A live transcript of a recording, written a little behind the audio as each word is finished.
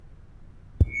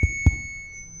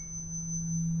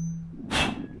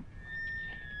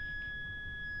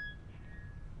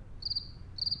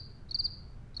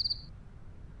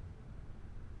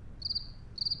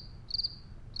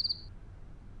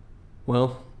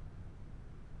Well,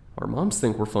 our moms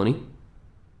think we're funny.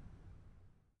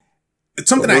 It's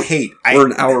something I hate. We're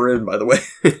an hour in, by the way.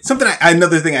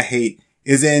 Another thing I hate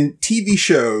is in TV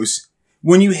shows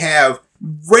when you have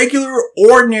regular,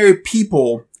 ordinary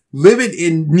people living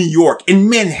in New York, in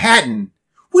Manhattan,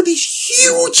 with these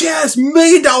huge-ass $1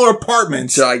 million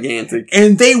apartments. Gigantic.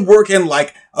 And they work in,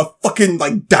 like, a fucking,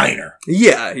 like, diner.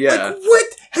 Yeah. Like, what?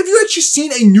 Have you actually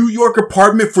seen a New York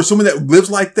apartment for someone that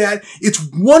lives like that? It's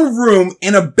one room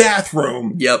and a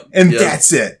bathroom. Yep. And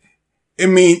that's it. I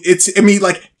mean,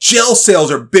 like, jail cells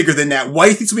are bigger than that. Why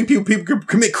do you think so many people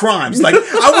commit crimes? Like,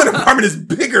 I want an apartment that's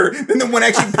bigger than the one I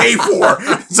actually paid for.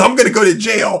 So I'm gonna go to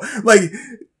jail. Like,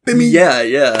 I mean.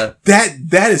 Yeah.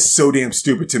 That is so damn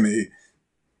stupid to me.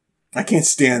 I can't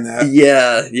stand that.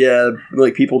 Yeah.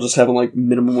 Like, people just having, like,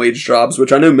 minimum wage jobs,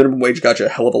 which I know minimum wage got you a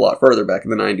hell of a lot further back in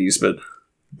the 90s,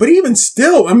 but even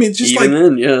still, I mean, it's just even like.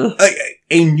 Then, yeah. Like,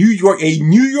 a New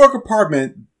York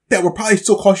apartment that would probably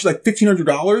still cost you like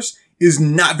 $1,500 is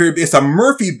not very big. It's a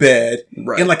Murphy bed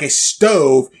and like a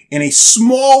stove and a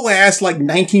small ass like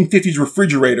 1950s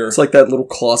refrigerator. It's like that little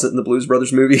closet in the Blues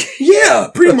Brothers movie. Yeah,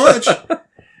 pretty much.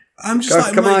 I'm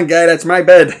just come on, guy, that's my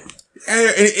bed.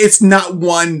 And it's not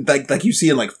one like you see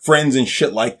in like Friends and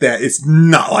shit like that. It's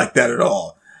not like that at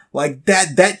all. Like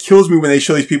that kills me when they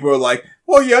show these people who are like,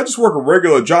 oh yeah, I just work a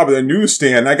regular job at a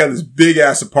newsstand. I got this big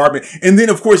ass apartment. And then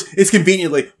of course it's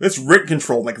conveniently, it's rent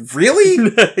controlled. Like,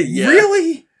 really? Yeah.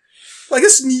 Really? Like,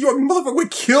 this New York motherfucker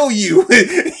would kill you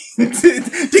to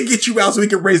get you out so we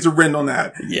can raise the rent on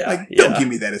that. Yeah. Like, don't give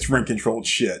me that. It's rent controlled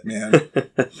shit, man.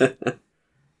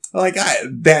 Like,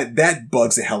 that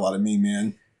bugs the hell out of me,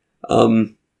 man.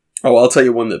 I'll tell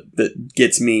you one that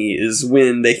gets me is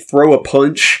when they throw a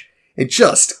punch and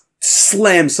just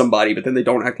slam somebody, but then they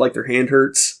don't act like their hand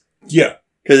hurts. Yeah.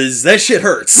 Cause that shit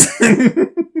hurts.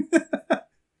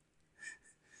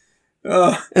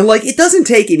 And like, it doesn't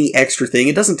take any extra thing.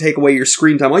 It doesn't take away your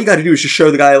screen time. All you gotta do is just show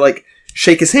the guy, like,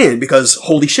 shake his hand because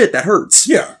holy shit, that hurts.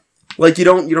 Yeah. Like, you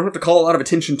don't have to call a lot of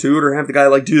attention to it or have the guy,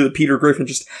 like, do the Peter Griffin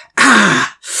just,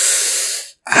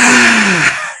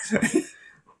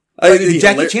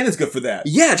 Jackie Chan is good for that.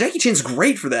 Yeah, Jackie Chan's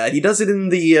great for that. He does it in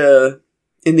the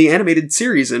animated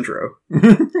series intro.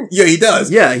 Yeah, he does.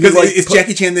 Yeah, because like, it's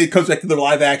Jackie Chan that comes back to the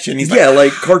live action. He's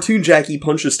like cartoon Jackie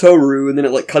punches Toru, and then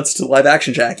it like cuts to live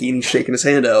action Jackie, and he's shaking his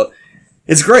hand out.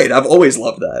 It's great. I've always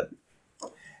loved that.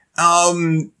 I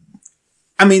mean,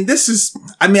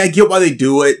 I get why they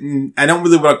do it, and I don't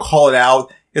really want to call it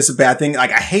out. It's a bad thing.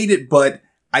 Like, I hate it, but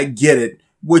I get it.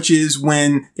 Which is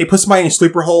when they put somebody in a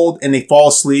sleeper hold and they fall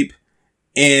asleep,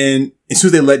 and as soon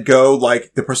as they let go,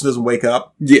 like, the person doesn't wake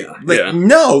up. Yeah. Like,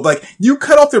 no, like, you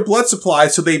cut off their blood supply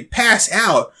so they pass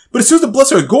out. But as soon as the blood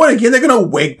starts going again, they're gonna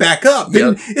wake back up.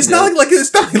 Yep. It's not like you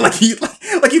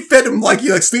fed him like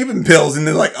sleeping pills and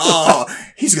then like, oh,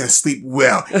 he's gonna sleep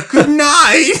well. Good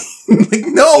night. Like,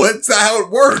 no, that's not how it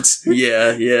works.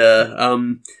 Yeah.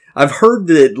 I've heard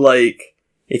that, like,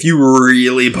 if you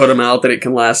really put them out, that it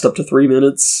can last up to 3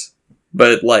 minutes.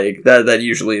 But, like, that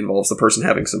usually involves the person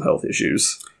having some health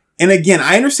issues. And again,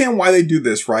 I understand why they do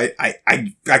this, right?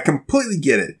 I completely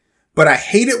get it. But I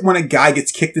hate it when a guy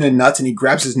gets kicked in the nuts and he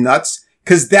grabs his nuts,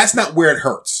 because that's not where it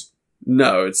hurts.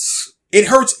 No, it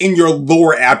hurts in your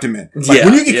lower abdomen. Like,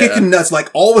 when you get kicked in the nuts, like,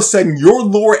 all of a sudden, your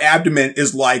lower abdomen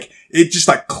is like, it just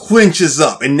like clenches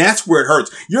up, and that's where it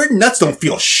hurts. Your nuts don't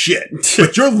feel shit,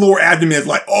 but your lower abdomen is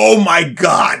like, oh my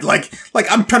god, like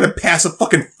I'm trying to pass a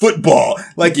fucking football.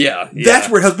 Like, that's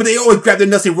where it hurts. But they always grab their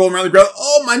nuts and roll them around the ground.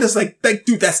 Oh, my nuts, like,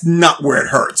 dude, that's not where it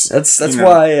hurts. That's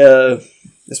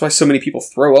why so many people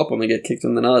throw up when they get kicked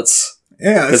in the nuts.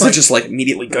 Yeah, because it just like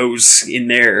immediately goes in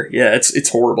there. Yeah, it's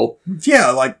horrible. Yeah,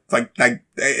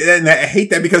 and I hate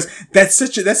that because that's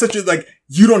such a like,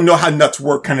 you don't know how nuts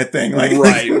work kind of thing. Like,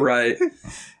 right.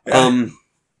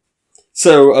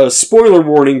 So, spoiler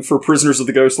warning for Prisoners of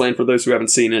the Ghostland for those who haven't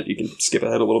seen it. You can skip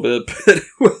ahead a little bit,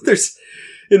 but there's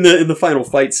in the final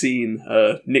fight scene,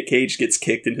 Nick Cage gets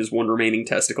kicked in his one remaining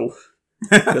testicle.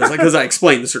 Because I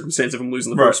explained the circumstance of him losing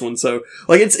the first one. So,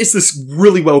 like, it's this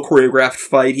really well choreographed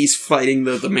fight. He's fighting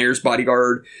the mayor's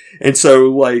bodyguard. And so,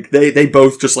 like, they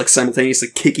both just, like, simultaneously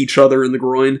kick each other in the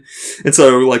groin. And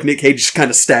so, like, Nick Cage just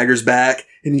kind of staggers back,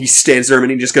 and he stands there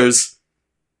and he just goes,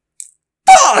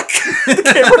 fuck! The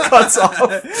camera cuts off.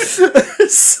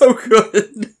 It's so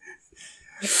good.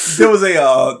 There was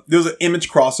an Image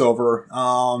crossover.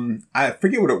 I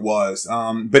forget what it was.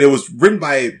 But it was written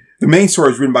by, the main story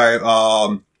was written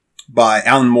by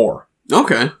Alan Moore.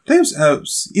 Okay. I think it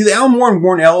was either Alan Moore and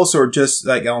Warren Ellis or just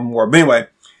like Alan Moore. But anyway,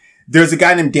 there's a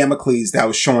guy named Damocles that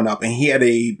was showing up, and he had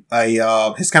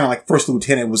his kind of like first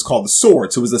lieutenant was called the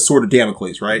Sword, so it was the Sword of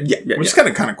Damocles, right? Yeah, which is kind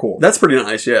of cool. That's pretty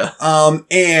nice, yeah.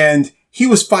 And he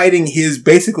was fighting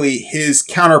his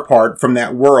counterpart from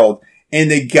that world,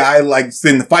 and the guy, like,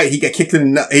 in the fight, he kicked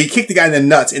the guy in the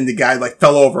nuts, and the guy, like,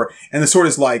 fell over, and the Sword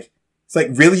is like, it's like,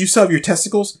 really? You still have your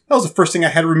testicles? That was the first thing I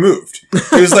had removed.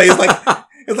 It was like,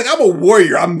 it's like, I'm a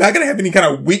warrior. I'm not going to have any kind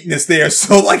of weakness there.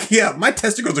 So, like, yeah, my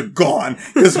testicles are gone.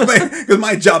 Because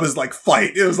my job is, like,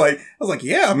 fight. I was like,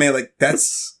 yeah, man, like,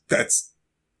 that's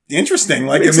interesting.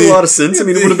 Like, makes a lot of sense. I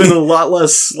mean, it would have been a lot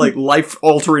less, like,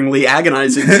 life-alteringly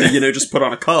agonizing to, just put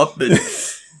on a cup.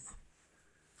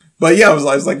 But yeah, he was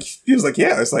like,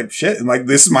 yeah, it's like, shit. And, like,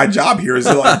 this is my job here is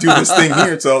to, like, do this thing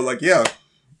here. So, like, yeah.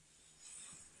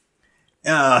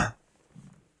 Yeah,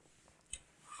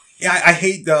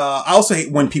 I also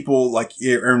hate when people, like,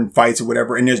 are in fights or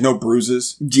whatever, and there's no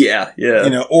bruises. Yeah.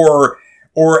 Or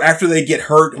after they get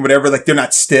hurt or whatever, like, they're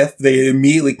not stiff. They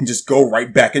immediately can just go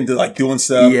right back into, like, doing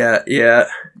stuff. Yeah.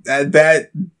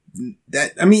 That,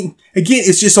 I mean, again,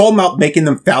 it's just all about making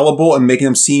them fallible and making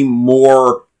them seem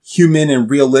more human and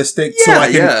realistic.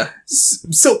 Yeah,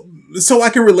 so I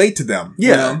can relate to them.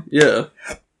 Yeah.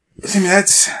 I mean,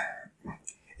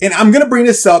 and I'm gonna bring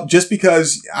this up just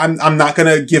because I'm not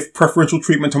gonna give preferential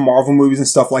treatment to Marvel movies and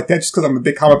stuff like that, just because I'm a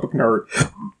big comic book nerd.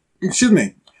 Excuse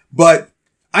me. But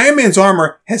Iron Man's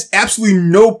armor has absolutely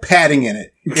no padding in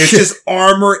it. It's just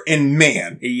armor and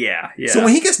man. Yeah. So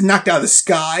when he gets knocked out of the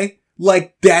sky,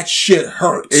 like, that shit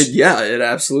hurts. It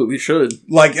absolutely should.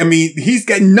 Like, I mean, he's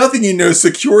got nothing in there to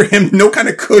secure him, no kind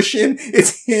of cushion.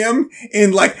 It's him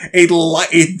in, like, a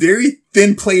very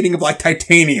thin plating of, like,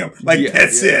 titanium. Like,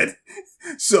 that's it.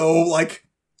 So, like,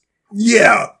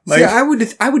 yeah. Like, yeah,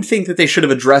 I would think that they should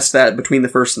have addressed that between the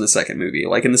first and the second movie.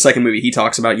 Like, in the second movie, he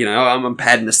talks about, I'm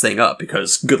padding this thing up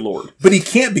because, good lord. But he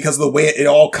can't because of the way it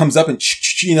all comes up and,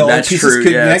 that's true.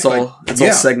 Yeah, it's all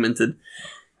segmented.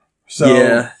 So,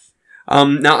 yeah.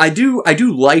 Now I do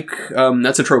like,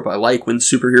 that's a trope I like when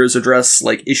superheroes address,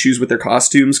 like, issues with their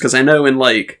costumes, because I know in,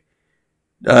 like,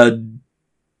 Dark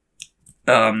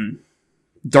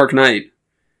Knight,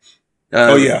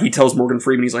 he tells Morgan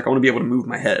Freeman, he's like, I want to be able to move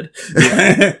my head.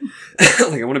 Yeah.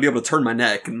 Like, I want to be able to turn my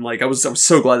neck, and, like, I was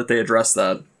so glad that they addressed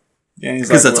that. Yeah,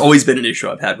 because that's always been an issue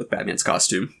I've had with Batman's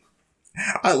costume.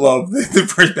 I love the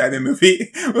first Batman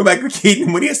movie with Michael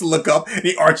Keaton when he has to look up and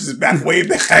he arches his back way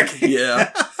back.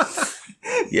 Yeah.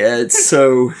 Yeah, it's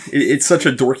such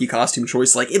a dorky costume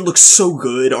choice. Like, it looks so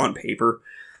good on paper.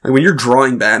 Like, when you're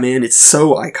drawing Batman, it's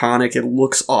so iconic. It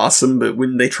looks awesome, but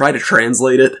when they try to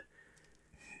translate it,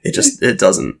 it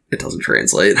doesn't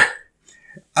translate.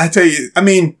 I tell you, I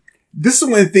mean, this is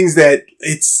one of the things that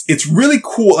it's really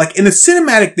cool. Like, in the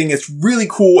cinematic thing, it's really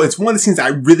cool. It's one of the things I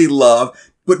really love,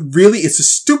 but really, it's the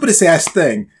stupidest ass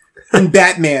thing in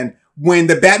Batman. When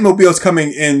the Batmobile's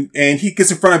coming in and he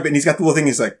gets in front of it and he's got the little thing,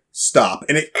 he's like, stop.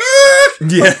 And like,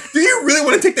 do you really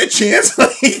want to take that chance?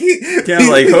 Yeah,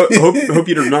 like, hope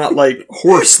you do not, like,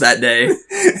 horse that day.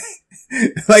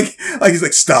 like he's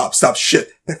like, stop,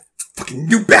 shit. That fucking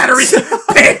new battery.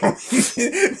 Bam!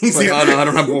 He's like, oh no, I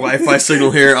don't have a Wi-Fi signal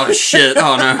here. Oh shit,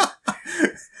 oh no.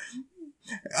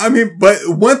 I mean, but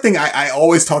one thing I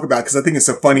always talk about, because I think it's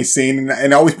a funny scene,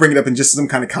 and I always bring it up in just some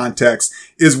kind of context,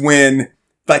 is when,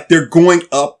 like, they're going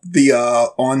up the,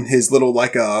 on his little,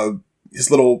 like, bat,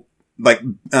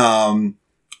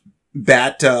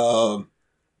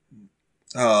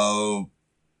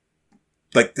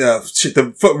 like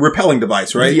the foot repelling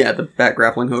device, right? Yeah, the bat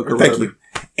grappling hook or Thank whatever. you.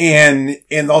 And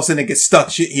all of a sudden it gets stuck.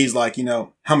 He's like,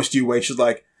 how much do you weigh? She's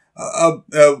like, well,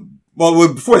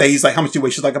 before that, he's like, how much do you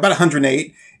weigh? She's like, about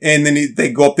 108. And then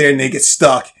they go up there and they get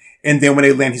stuck. And then when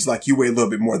they land, he's like, you weigh a little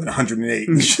bit more than 108.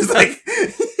 And she's like,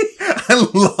 I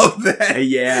love that.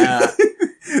 Yeah.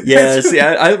 Yeah, see,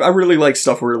 I really like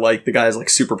stuff where, like, the guy's, like,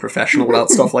 super professional about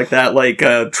stuff like that. Like,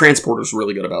 Transporter's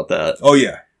really good about that. Oh,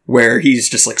 yeah. Where he's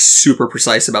just, like, super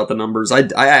precise about the numbers.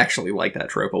 I actually like that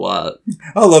trope a lot.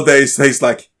 I love that he's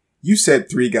like, you said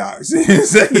 3 guys.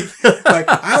 like,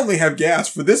 I only have gas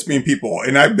for this many people,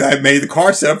 and I made the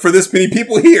car set up for this many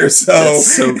people here, so.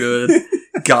 That's so good.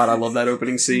 God, I love that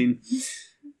opening scene.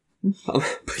 But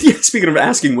yeah, speaking of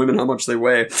asking women how much they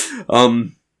weigh,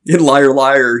 in Liar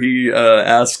Liar, he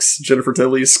asks Jennifer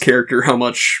Tilly's character how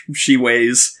much she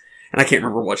weighs. And I can't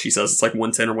remember what she says. It's like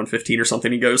 110 or 115 or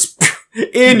something. He goes,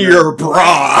 in your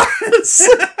bra.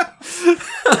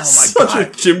 Such a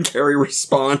Jim Carrey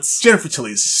response. Jennifer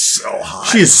Tilly is so hot.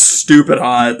 She is stupid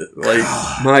hot. Like,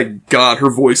 my God, her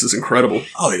voice is incredible.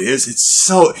 Oh, it is. It's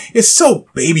so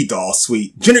baby doll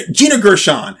sweet. Gina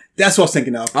Gershon. That's what I was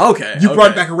thinking of. Okay. You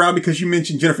brought it back around because you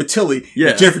mentioned Jennifer Tilly.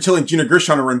 Yeah. Jennifer Tilly and Gina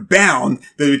Gershon are in Bound,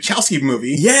 the Wachowski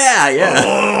movie. Yeah.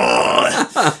 Oh,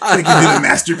 I think you do the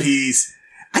masterpiece.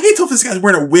 I can't tell if this guy's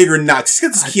wearing a wig or not. He's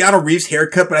got this Keanu Reeves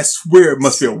haircut, but I swear it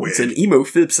must be a wig. It's an emo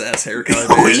Phipps ass haircut.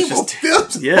 Oh, emo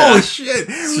Phipps? Yeah. Holy shit.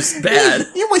 It's just bad.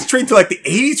 You went straight to like the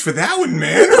 80s for that one,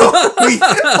 man. Holy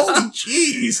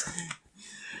jeez.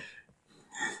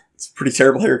 It's a pretty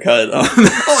terrible haircut.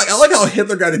 I like how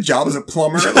Hitler got a job as a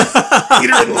plumber. Later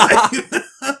in life.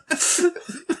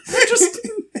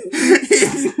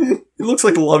 He looks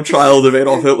like the love child of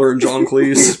Adolf Hitler and John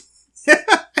Cleese.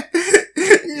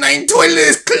 9 toilet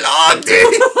is clogged.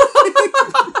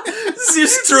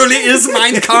 This truly is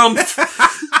Mein Kampf.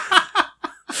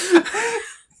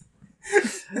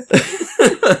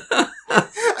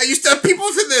 I used to have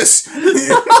people for this.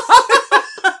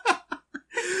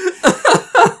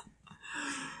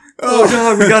 Oh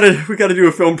God, we gotta do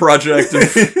a film project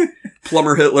of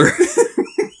Plumber Hitler.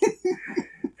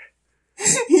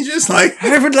 He's just like,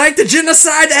 I would like to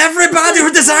genocide everybody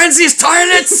who designs these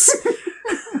toilets.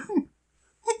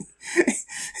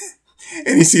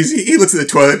 and he looks at the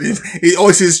toilet and he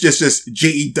always sees just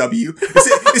J-E-W.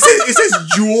 It says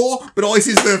Jewel, but all he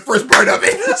sees is the first part of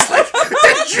it. It's like,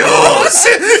 the Jews!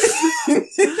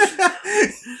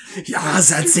 Yeah,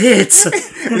 that's it.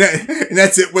 And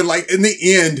that's it. When like, in the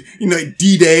end, like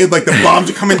D-Day, like the bombs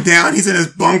are coming down, he's in his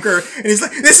bunker, and he's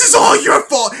like, this is all your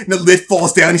fault! And the lid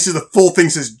falls down, he sees the full thing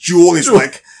says Jewel, and he's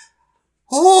like,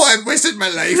 oh, I've wasted my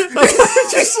life.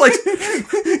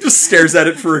 just stares at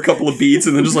it for a couple of beats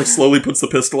and then just like slowly puts the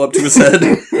pistol up to his head.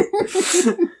 He's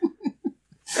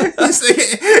like,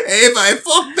 hey, I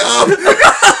fucked up.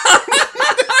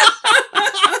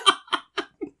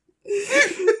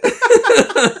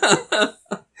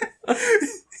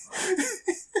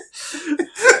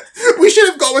 We should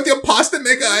have gone with your pasta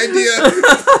maker idea.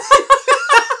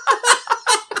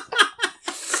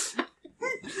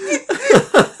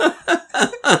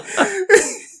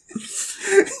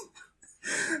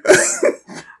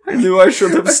 I knew I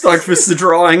should have stuck with the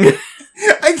drawing.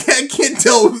 I can't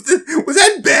tell. Was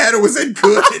that bad or was that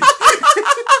good?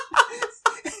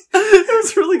 It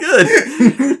was really good.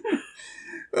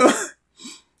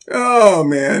 Oh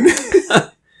man.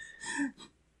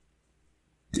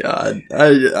 God,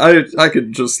 I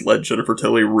could just let Jennifer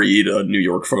Tilly read a New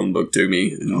York phone book to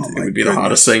me, and it would be the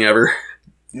hottest thing ever.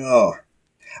 Oh,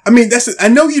 I mean, I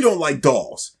know you don't like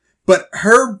dolls, but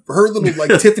her little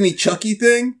like Tiffany Chucky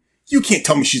thing, you can't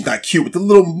tell me she's not cute with the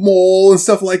little mole and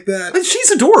stuff like that. And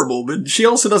she's adorable, but she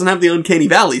also doesn't have the Uncanny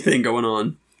Valley thing going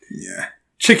on. Yeah.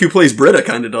 Chick who plays Britta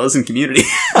kind of does in Community.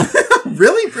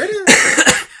 Really, Britta?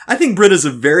 I think Britta's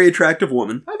a very attractive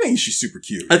woman. I think she's super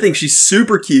cute. I think she's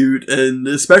super cute, and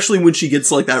especially when she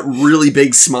gets like that really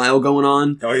big smile going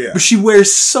on. Oh yeah. But she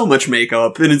wears so much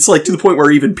makeup, and it's like to the point where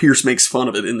even Pierce makes fun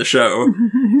of it in the show.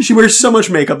 She wears so much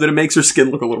makeup that it makes her skin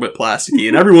look a little bit plasticky,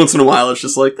 and every once in a while it's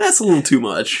just like, that's a little too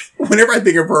much. Whenever I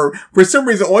think of her, for some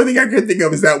reason, the only thing I can think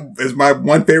of is my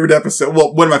one favorite episode.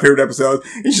 Well, one of my favorite episodes.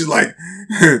 And she's like,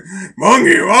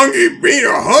 Monkey, being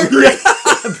hungry.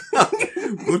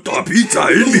 Put the pizza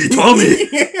in me, Tommy.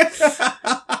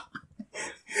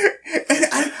 And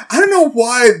I don't know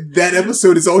why that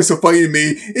episode is always so funny to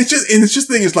me. It's just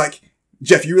the thing is like,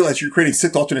 Jeff, you realize you're creating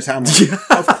 6 alternate timelines. Yeah.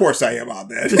 Of course I am on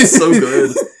that. It's so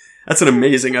good. That's an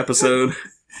amazing episode.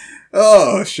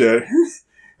 Oh shit.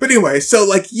 But anyway, so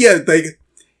like, yeah, like,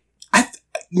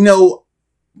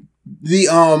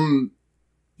 the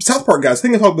South Park guys, I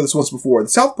think I talked about this once before. The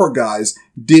South Park guys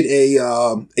did a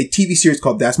TV series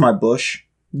called That's My Bush.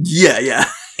 Yeah.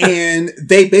 And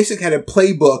they basically had a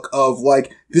playbook of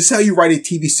like, this is how you write a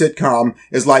TV sitcom,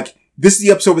 is like, this is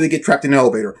the episode where they get trapped in an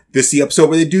elevator. This is the episode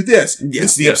where they do this.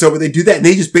 This is the episode where they do that. And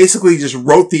they just basically just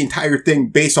wrote the entire thing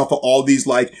based off of all these,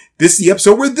 like, this is the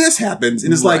episode where this happens.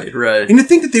 And it's right. And to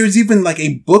think that there's even like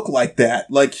a book like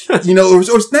that, like, or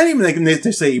it's not even like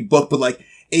they say a book, but like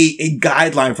a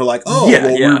guideline for like,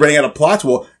 we're running out of plots.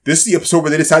 Well, this is the episode where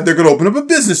they decide they're going to open up a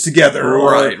business together.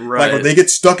 Right. Like, or they get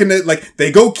stuck in it, like,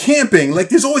 they go camping. Like,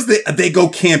 there's always they go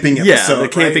camping episode. Yeah, the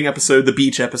camping episode, the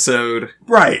beach episode.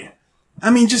 Right. I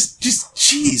mean, just,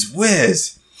 geez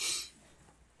whiz.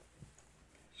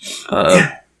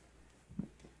 And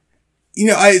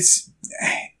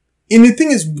the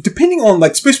thing is, depending on,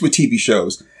 like, especially with TV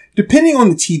shows, depending on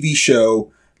the TV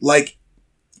show, like,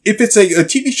 if it's a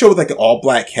TV show with, like, an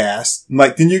all-black cast,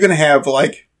 like, then you're gonna have,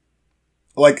 like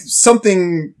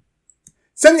something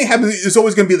something happens, there's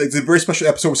always going to be like a very special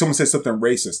episode where someone says something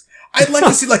racist. I'd like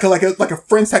to see like a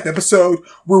Friends type episode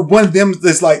where one of them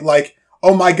is like,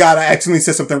 oh my God, I accidentally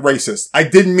said something racist. I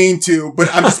didn't mean to, but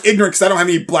I'm just ignorant because I don't have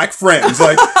any black friends.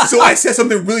 Like, so I said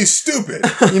something really stupid,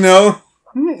 you know?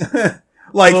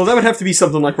 Like, well, that would have to be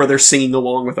something like where they're singing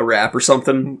along with a rap or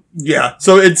something. Yeah.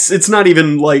 So it's not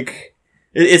even like,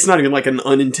 it's not even like an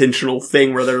unintentional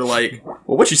thing where they're like,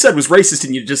 well, what you said was racist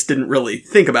and you just didn't really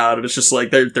think about it. It's just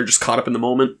like they're just caught up in the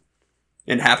moment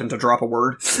and happen to drop a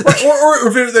word. or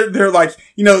they're like,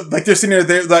 you know, like they're sitting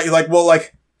there, they're like,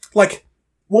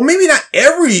 well, maybe not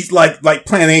every like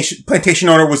plantation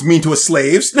owner was mean to his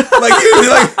slaves. Like,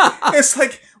 it's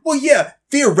like, well, yeah,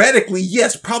 theoretically,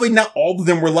 yes, probably not all of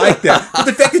them were like that. But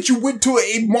the fact that you went to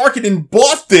a market and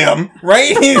bought them,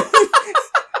 right?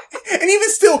 And even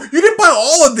still, you didn't buy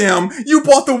all of them. You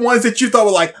bought the ones that you thought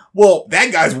were like, well,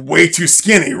 that guy's way too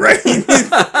skinny, right? So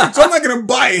I'm not going to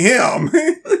buy him.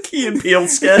 The Key and Peele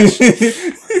sketch.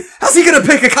 How's he going to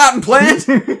pick a cotton plant?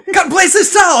 Cotton plant's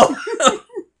this tall.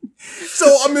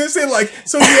 So I'm going to say like,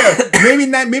 so yeah,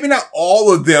 maybe not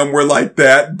all of them were like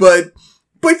that, but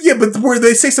where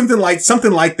they say something like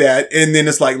that, and then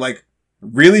it's like,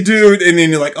 really, dude? And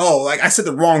then you're like, oh, like I said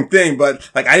the wrong thing, but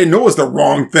like I didn't know it was the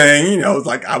wrong thing. You know,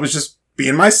 like I was just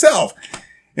being myself.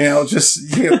 You know,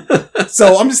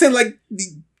 so I'm just saying like,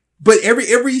 but every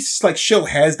like show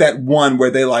has that one where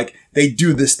they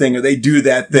do this thing or they do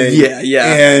that thing. Yeah.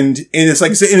 And it's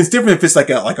like, and it's different if it's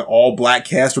like an all black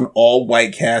cast or an all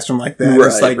white cast or like that. Right,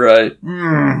 it's like, right.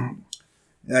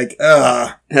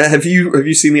 Have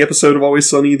you seen the episode of Always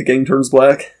Sunny, The Gang Turns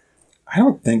Black? I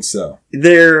don't think so.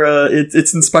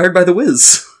 It's inspired by The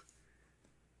Wiz.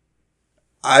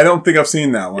 I don't think I've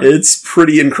seen that one. It's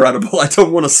pretty incredible. I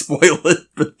don't want to spoil it,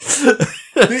 but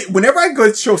whenever I go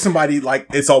to show somebody like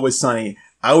It's Always Sunny,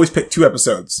 I always pick 2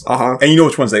 episodes. Uh-huh. And you know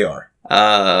which ones they are.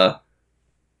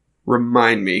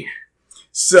 Remind me.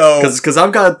 So, because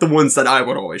I've got the ones that I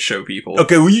would always show people.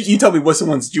 Okay, well you tell me what's the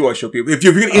ones that you always show people. If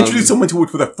you're going to introduce someone to it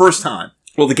for the first time.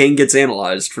 Well, The Gang Gets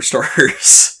Analyzed, for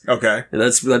starters. Okay. And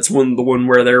that's the one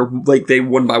where they're like they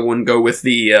one by one go with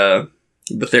the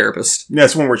therapist. Yeah,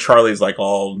 that's the one where Charlie's like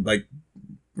all like,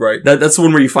 right? That's the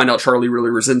one where you find out Charlie really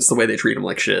resents the way they treat him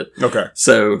like shit. Okay.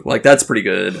 So like that's pretty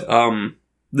good.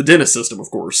 The dentist system, of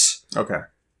course. Okay.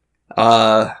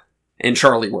 And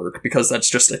Charlie work because that's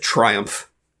just a triumph.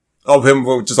 Of him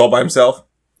just all by himself?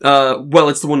 Well,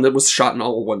 it's the one that was shot in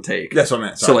all one take. That's what I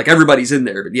meant. Sorry. So like everybody's in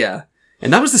there, but yeah.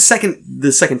 And that was the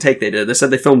second take they did. They said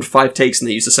they filmed 5 takes and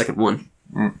they used the second one.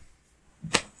 Mm.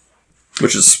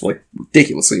 Which is, like,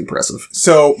 ridiculously impressive.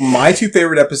 So, my 2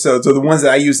 favorite episodes, or the ones that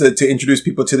I use to introduce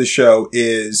people to the show,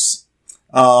 is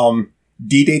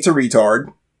D-Date's a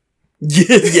Retard.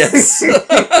 Yes.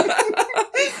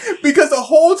 Because the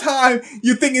whole time,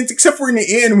 you're thinking, except for in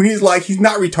the end, when he's like, he's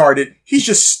not retarded, he's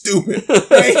just stupid.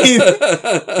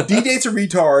 Right? D-Date's a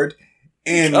Retard.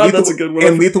 And that's a good one.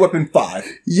 And Lethal Weapon 5.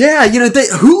 Yeah, you know,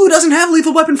 Hulu doesn't have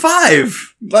Lethal Weapon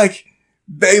 5. Like,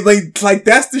 they, like,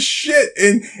 that's the shit.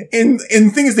 And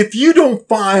the thing is, if you don't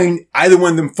find either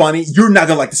one of them funny, you're not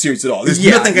gonna like the series at all. There's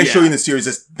nothing I can show you in the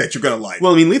series that you're gonna like.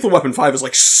 Well, I mean, Lethal Weapon 5 is,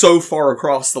 like, so far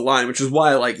across the line, which is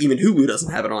why, like, even Hulu doesn't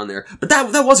have it on there. But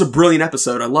that was a brilliant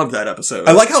episode. I loved that episode.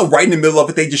 I like how right in the middle of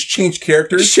it, they just change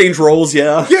characters. Just change roles,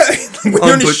 yeah. Yeah. When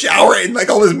you're in the shower and, like,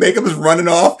 all his makeup is running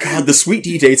off. God, the Sweet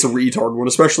D-Date's a retard one,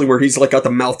 especially where he's, like, got the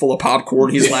mouthful of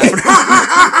popcorn, he's laughing.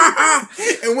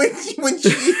 And when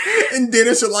she and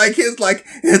Dennis are like, it's like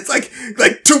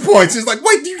 2 points. It's like,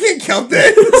 wait, you can't count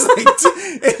that. It's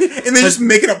like, and they're just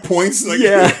making up points. Like,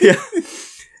 yeah.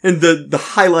 And the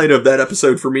highlight of that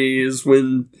episode for me is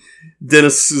when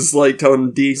Dennis is like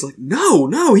telling Dee, he's like, no,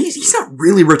 he's not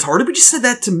really retarded. We just said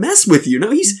that to mess with you.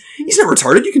 No, he's not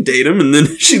retarded. You can date him. And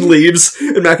then she leaves,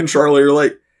 and Mac and Charlie are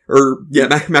like,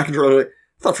 Mac and Charlie are like,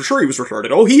 I thought for sure he was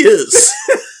retarded. Oh, he is.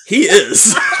 He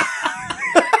is.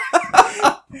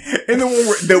 And the one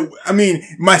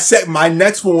where, my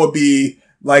next one would be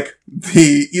like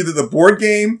either the board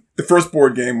game, the first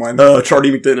board game one.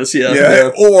 Charlie McDennis,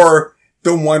 yeah. Or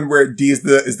the one where D is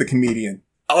the comedian.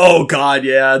 Oh God,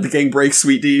 yeah, The Gang Breaks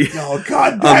Sweet D. Oh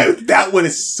God, that one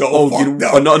is so fucked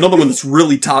up. Another one that's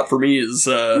really top for me is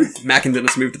Mac and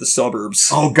Dennis Move to the Suburbs.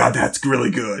 Oh God, that's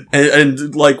really good.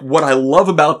 And like what I love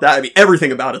about that, I mean,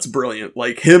 everything about it's brilliant.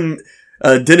 Like him,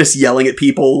 Dennis yelling at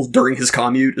people during his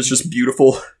commute is just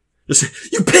beautiful.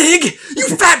 Just, you pig! You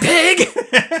fat pig!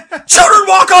 Children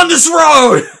walk on this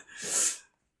road!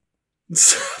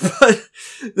 But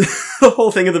the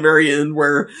whole thing at the very end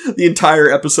where the entire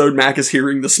episode Mac is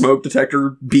hearing the smoke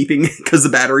detector beeping because the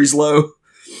battery's low.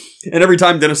 And every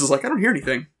time Dennis is like, I don't hear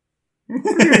anything.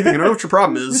 What are you thinking? I don't know what your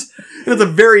problem is. And at the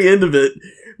very end of it,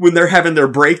 when they're having their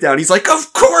breakdown, he's like,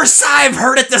 of course I've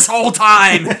heard it this whole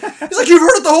time. He's like, you've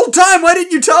heard it the whole time. Why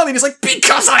didn't you tell me? And he's like,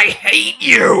 because I hate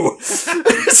you.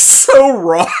 It's so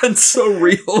raw and so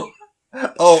real.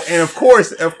 Oh, and of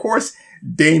course,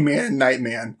 Dayman and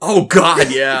Nightman. Oh,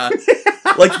 God, yeah.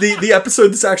 Like the episode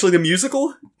that's actually the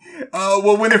musical?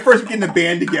 Well, when they first get in the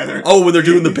band together. Oh, when they're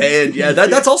doing the band. Yeah,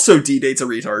 that's also D-Date's a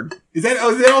retard. Is that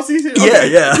all season?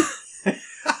 Okay. Yeah.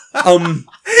 And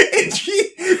she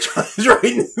tries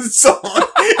writing the song.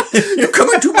 You come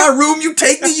into my room, you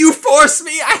take me, you force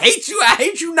me. I hate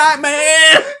you, Nightman.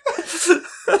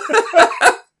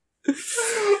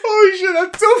 Oh shit,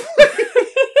 that's so funny.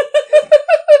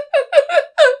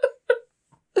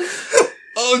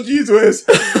 Oh jeez whiz.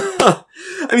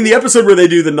 I mean, the episode where they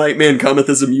do the Nightman Cometh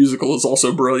as a musical is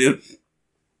also brilliant.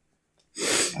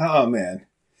 Oh man.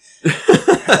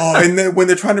 Oh, and then when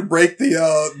they're trying to break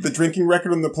the drinking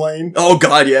record on the plane. Oh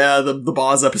god, yeah, the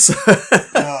Boz episode.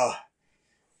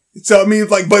 So I mean,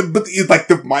 like, but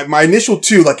like my initial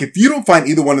two, like, if you don't find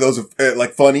either one of those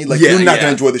like funny, like, you're not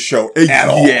gonna enjoy the show at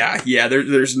all. Yeah,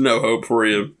 there's no hope for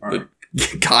you. But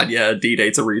God, yeah,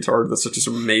 D-Date's a retard. That's just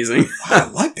amazing. Wow, I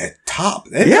like that top.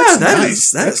 That's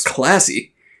nice. That is classy.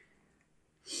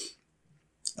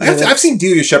 I've seen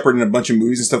Delia Shepard in a bunch of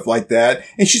movies and stuff like that,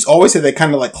 and she's always had that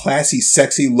kind of like classy,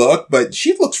 sexy look, but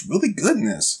she looks really good in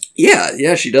this.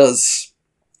 Yeah, she does.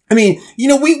 I mean, you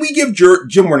know, we give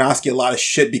Jim Wynorski a lot of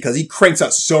shit because he cranks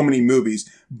out so many movies,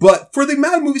 but for the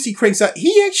amount of movies he cranks out,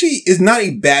 he actually is not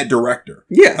a bad director.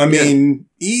 Yeah. I mean,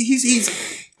 he's,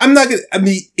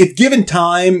 if given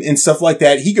time and stuff like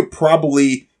that, he could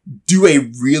probably do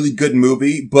a really good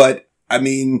movie, but I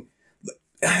mean,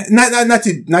 not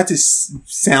to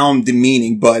sound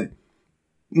demeaning, but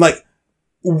like,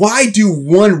 why do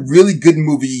one really good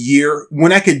movie a year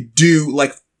when I could do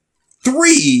like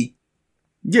 3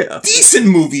 decent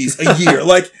movies a year?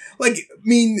 like, I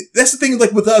mean, that's the thing,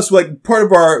 like with us, like part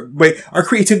of our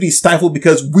creativity is stifled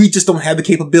because we just don't have the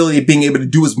capability of being able to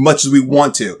do as much as we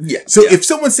want to. Yeah. So if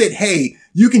someone said, hey,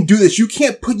 you can do this, you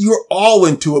can't put your all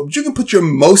into it, but you can put your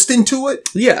most into it.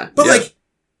 Yeah. But like,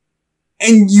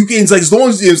 and you can, it's like, as long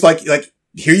as it's like,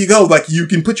 here you go. Like, you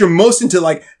can put your most into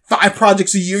like 5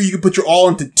 projects a year. You can put your all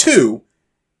into 2.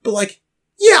 But like,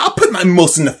 yeah, I'll put my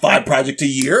most into 5 projects a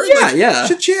year. Yeah, like, yeah.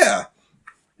 Shit, yeah.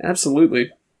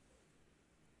 Absolutely.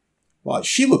 Wow,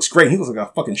 she looks great. He looks like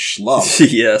a fucking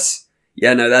schlub. Yes.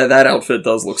 Yeah, no, that outfit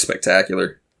does look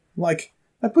spectacular. Like,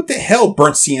 what the hell,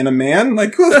 Burnt Sienna Man?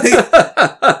 Like, who are they?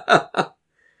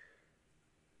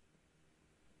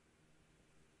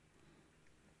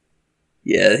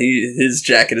 Yeah, his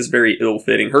jacket is very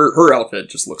ill-fitting. Her outfit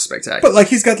just looks spectacular. But like,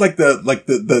 he's got like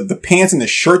the pants and the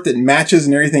shirt that matches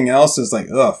and everything else is like,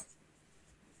 ugh.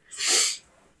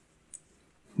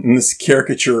 And this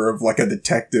caricature of like a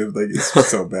detective, like, it's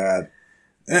so bad.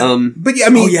 But yeah, I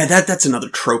mean, that's another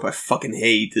trope I fucking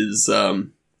hate is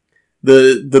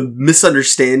the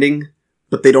misunderstanding,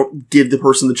 but they don't give the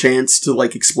person the chance to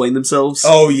like explain themselves.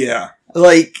 Oh yeah,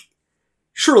 like.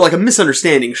 Sure, like a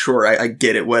misunderstanding, sure, I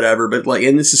get it, whatever, but like,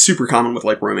 and this is super common with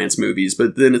like romance movies,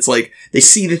 but then it's like, they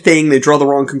see the thing, they draw the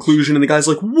wrong conclusion, and the guy's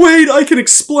like, wait, I can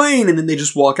explain, and then they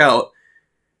just walk out.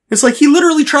 It's like, he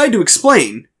literally tried to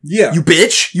explain. Yeah. You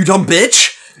bitch! You dumb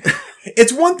bitch!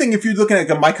 It's one thing if you're looking at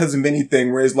like a My Cousin Vinny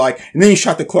thing where it's like, and then he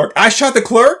shot the clerk. I shot the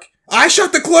clerk? I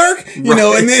shot the clerk? You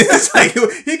know, and then it's like,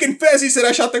 he confessed, he said,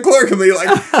 I shot the clerk. And they're like,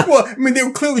 well, I mean, they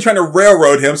were clearly trying to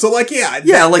railroad him. So like, yeah.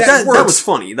 Yeah, like that was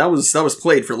funny. That was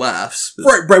played for laughs. But.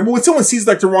 Right. But when someone sees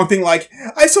like the wrong thing, like,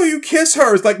 I saw you kiss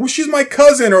her. It's like, well, she's my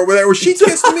cousin or whatever. She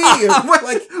kissed me.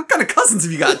 Like, what kind of cousins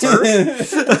have you got, Turk?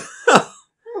 I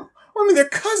mean, they're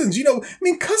cousins, you know. I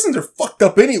mean, cousins are fucked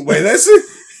up anyway. That's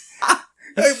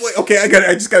okay.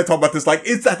 I just gotta talk about this. Like,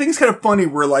 I think it's kind of funny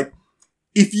where like,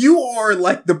 if you are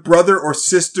like the brother or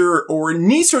sister or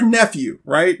niece or nephew,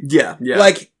 right? Yeah.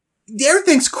 Like,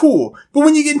 everything's cool. But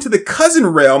when you get into the cousin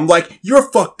realm, like, you're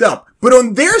fucked up. But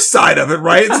on their side of it,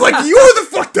 right? It's like, you're the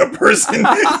fucked up person.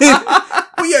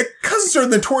 But yeah, cousins are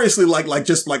notoriously like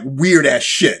just like weird ass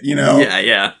shit, you know?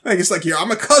 Yeah. Like, it's like, yeah,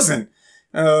 I'm a cousin.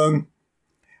 I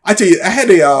tell you, I had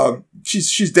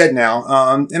she's dead now.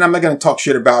 And I'm not going to talk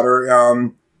shit about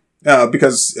her.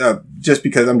 Because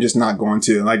I'm just not going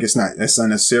to. Like, it's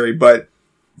unnecessary. But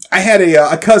I had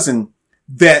a cousin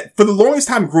that for the longest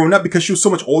time growing up, because she was so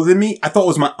much older than me, I thought it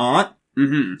was my aunt.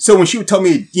 Mm-hmm. So when she would tell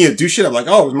me, do shit, I'm like,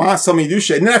 oh, it was my aunt telling me to do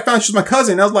shit. And then I found she was my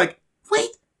cousin. And I was like,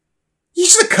 wait, you're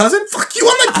just a cousin? Fuck you.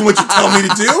 I'm not doing what you tell me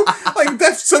to do. Like,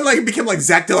 that suddenly like, became like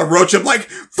Zach De La Rocha. I'm like,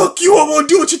 fuck you. I won't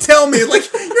do what you tell me.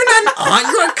 Like, you're not an aunt.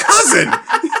 You're a cousin.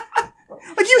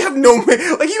 Like, you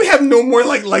have no more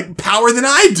like power than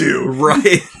I do.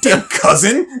 Right. Damn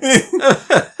cousin.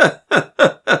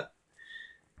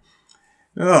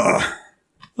 Ugh.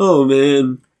 Oh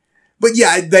man. But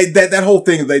yeah, that whole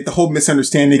thing, like the whole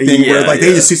misunderstanding thing where like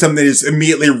they just see something, they just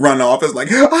immediately run off. It's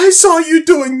like, I saw you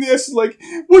doing this. Like,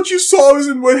 what you saw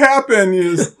isn't what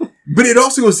happened. But it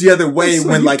also goes the other way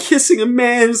when like kissing a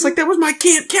man. It's like, that was my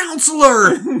camp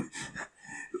counselor.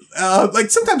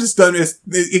 Like sometimes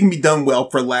it can be done well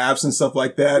for laughs and stuff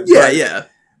like that. Yeah.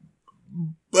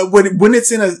 But when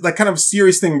it's in a like kind of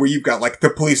serious thing where you've got like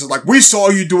the police is like, we saw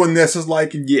you doing this, is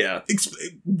like,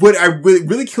 what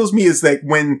really kills me is like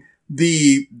when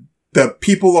the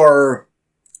people are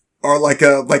like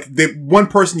the one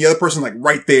person, the other person like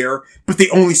right there, but they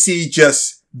only see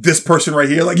just this person right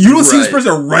here. Like you don't see this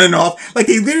person running off. Like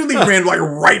they literally ran like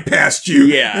right past you.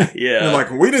 Yeah. They're like,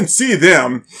 we didn't see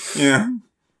them. Yeah.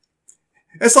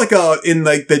 That's like in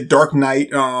like the Dark Knight,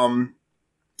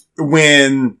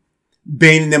 when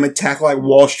Bane and them attack like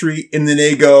Wall Street, and then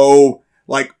they go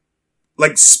like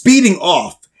speeding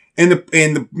off, and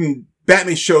the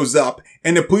Batman shows up,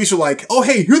 and the police are like, "Oh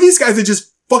hey, who are these guys that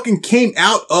just fucking came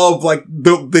out of like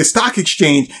the stock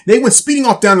exchange? They went speeding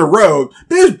off down the road.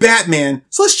 But there's Batman,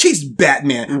 so let's chase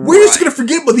Batman. We're just gonna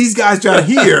forget about these guys down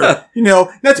here, you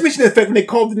know." Not to mention the fact when they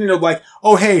called it in, they're like,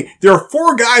 "Oh hey, there are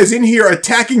 4 guys in here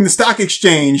attacking the stock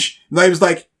exchange." And I was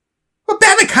like, well,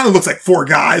 Batman kind of looks like 4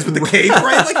 guys with the cape,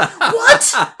 right? Like,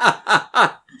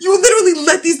 what? You literally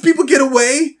let these people get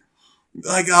away?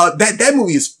 Like, that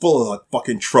movie is full of like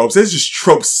fucking tropes. It's just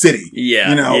trope city. Yeah.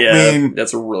 You know, I mean,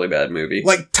 that's a really bad movie.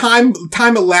 Like time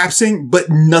elapsing, but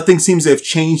nothing seems to have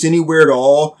changed anywhere at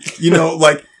all. You know,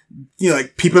 like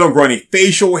people don't grow any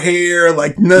facial hair,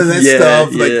 like none of that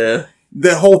stuff. Like,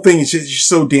 the whole thing is just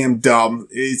so damn dumb.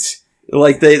 It's,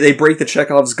 like, they break the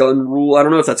Chekhov's gun rule. I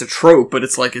don't know if that's a trope, but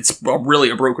it's like, it's really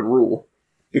a broken rule.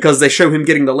 Because they show him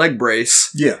getting the leg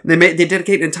brace. Yeah. They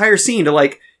dedicate an entire scene to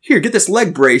like, here, get this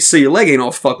leg brace so your leg ain't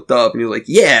all fucked up. And he's like,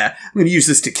 yeah, I'm gonna use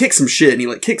this to kick some shit. And he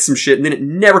like kicks some shit, and then it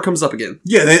never comes up again.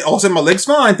 Yeah, then all of a sudden my leg's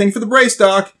fine. Thank you for the brace,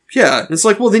 Doc. Yeah. And it's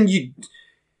like, well then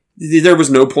there was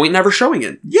no point in ever showing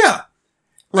it. Yeah.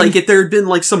 Like, if there had been,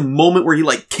 like, some moment where he,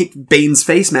 like, kicked Bane's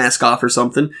face mask off or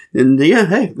something, then, yeah,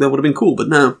 hey, that would have been cool, but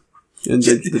no. And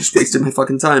they just wasted my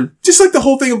fucking time. Just like the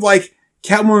whole thing of, like,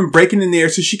 Catwoman breaking in there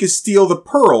so she could steal the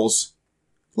pearls.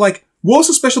 Like, what was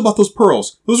so special about those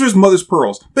pearls? Those are his mother's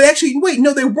pearls. But actually, wait,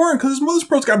 no, they weren't, because his mother's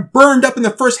pearls got burned up in the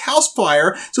first house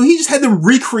fire, so he just had them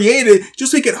recreated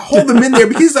just so he could hold them in there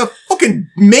because he's a fucking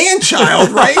man-child,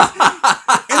 right?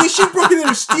 And then she broke in there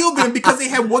to steal them because they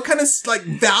had what kind of, like,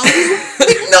 value?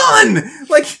 Like, none!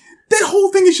 Like, that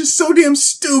whole thing is just so damn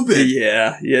stupid.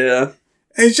 Yeah.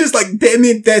 And it's just like, I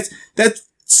mean, that's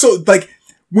so, like,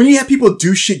 when you have people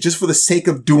do shit just for the sake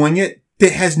of doing it,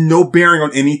 that has no bearing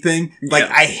on anything. Like,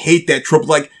 I hate that trope.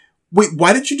 Like, wait,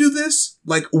 why did you do this?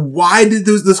 Like, why did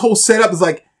this whole setup is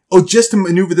like, oh, just to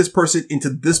maneuver this person into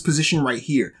this position right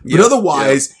here. But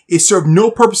otherwise, it served no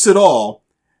purpose at all.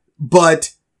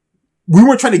 But we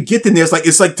weren't trying to get them there.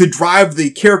 It's like to drive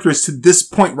the characters to this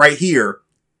point right here.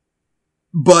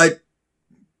 But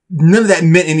none of that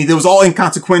meant anything. It was all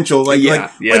inconsequential. Like,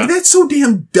 that's so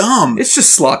damn dumb. It's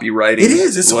just sloppy writing. It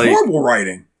is. It's like, horrible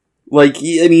writing. Like,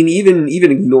 I mean, even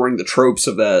ignoring the tropes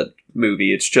of that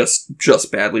movie, it's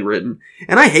just badly written.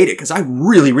 And I hate it, because I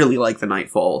really, really like the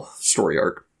Nightfall story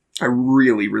arc. I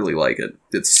really, really like it.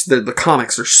 It's, the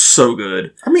comics are so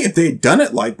good. I mean, if they'd done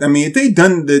it if they'd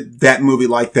done that movie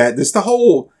like that,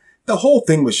 the whole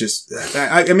thing was just,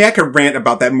 I mean, I could rant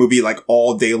about that movie, like,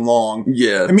 all day long.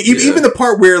 Yeah. I mean, even the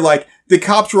part where, like, the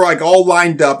cops were, like, all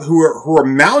lined up who are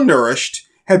malnourished,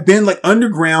 have been like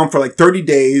underground for like 30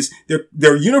 days.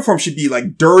 Their uniform should be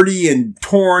like dirty and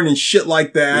torn and shit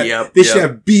like that. They should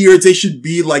have beards. They should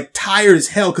be like tired as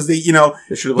hell because they should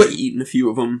have like eaten a few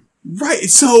of them. Right.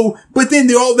 So, but then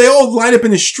they all line up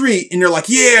in the street and they're like,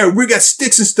 yeah, we got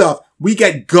sticks and stuff. We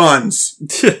got guns.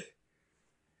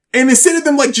 And instead of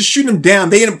them like just shooting them down,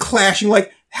 they end up clashing.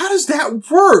 Like, how does that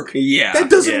work? Yeah. That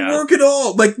doesn't work at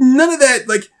all. Like, none of that,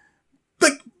 like,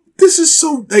 this is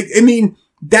so, like, I mean,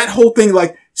 that whole thing,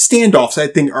 like, standoffs, I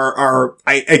think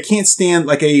I can't stand,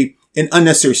 like, an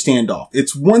unnecessary standoff.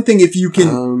 It's one thing if you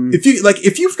can,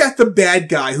 if you've got the bad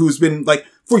guy who's been, like,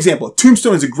 for example,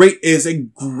 Tombstone is a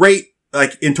great,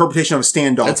 like, interpretation of a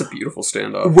standoff. That's a beautiful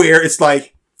standoff. Where it's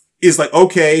like,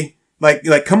 okay,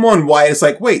 like, come on, Wyatt. It's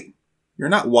like, wait, you're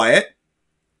not Wyatt.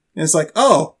 And it's like,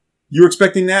 oh, you're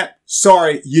expecting that?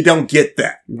 Sorry, you don't get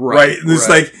that. Right? It's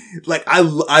like,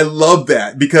 I love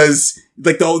that because,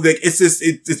 like,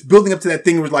 it's building up to that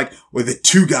thing where, like, where the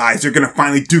 2 guys are gonna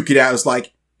finally duke it out. It's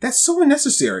like, that's so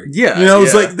unnecessary. Yeah. You know,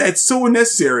 it's like, that's so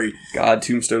unnecessary. God,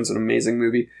 Tombstone's an amazing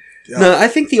movie. Yeah. No, I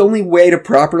think the only way to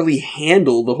properly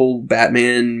handle the whole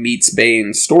Batman meets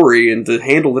Bane story and to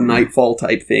handle the Nightfall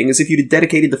type thing is if you'd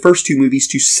dedicated the first 2 movies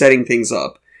to setting things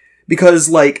up. Because,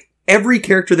 like, every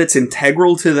character that's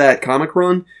integral to that comic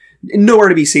run, nowhere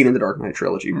to be seen in the Dark Knight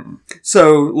trilogy. Mm-hmm.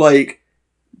 So, like,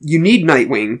 you need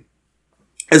Nightwing,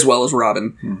 as well as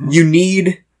Robin. Mm-hmm. You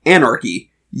need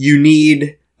Anarchy. You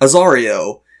need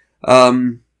Azario.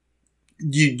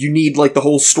 You need, like, the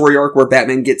whole story arc where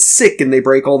Batman gets sick and they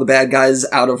break all the bad guys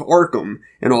out of Arkham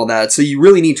and all that. So you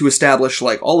really need to establish,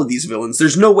 like, all of these villains.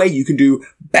 There's no way you can do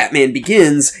Batman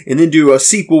Begins and then do a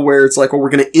sequel where it's like, well, we're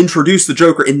going to introduce the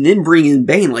Joker and then bring in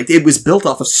Bane. Like, it was built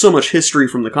off of so much history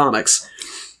from the comics.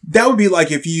 That would be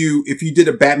like if you did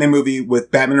a Batman movie with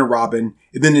Batman and Robin,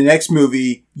 and then the next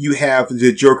movie you have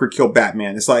the Joker kill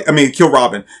Batman. It's like, kill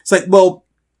Robin. It's like, well,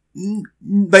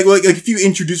 like if you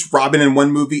introduce Robin in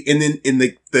one movie and then in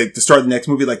the start of the next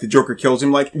movie, like the Joker kills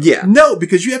him, like, yeah, no,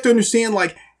 because you have to understand,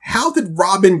 like, how did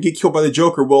Robin get killed by the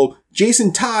Joker? Well,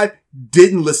 Jason Todd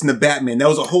didn't listen to Batman. That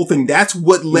was a whole thing. That's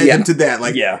what led him to that.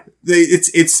 Like,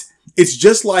 it's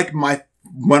just like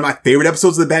one of my favorite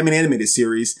episodes of the Batman animated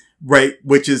series, right?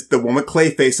 Which is the one with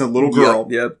Clayface and a little girl.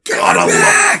 Yep. God,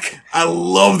 I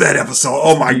love that episode.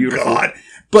 Oh my God.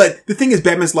 But the thing is,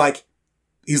 Batman's like,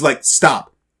 he's like, stop.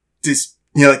 Just,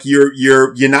 you know, like,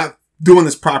 you're not doing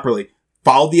this properly.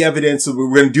 Follow the evidence.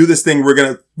 We're going to do this thing. We're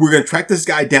going to track this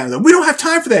guy down. Like, we don't have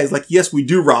time for that. It's like, yes, we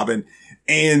do, Robin.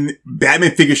 And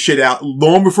Batman figures shit out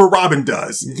long before Robin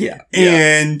does. Yeah.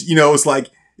 And, you know, it's like,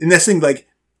 and that's thing, like,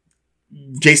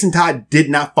 Jason Todd did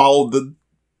not follow the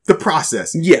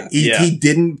process. Yeah. He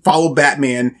didn't follow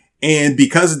Batman. And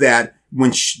because of that,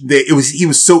 when he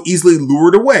was so easily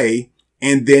lured away.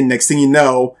 And then next thing you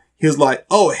know, he was like,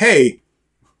 oh, hey,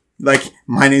 like,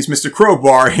 my name's Mr.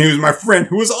 Crowbar. He was my friend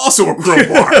who was also a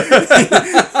crowbar.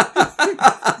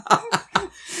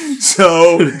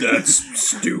 So that's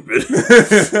stupid.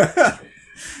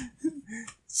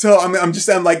 So I'm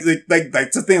like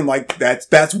that's the thing. Like,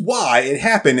 that's why it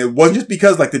happened. It wasn't just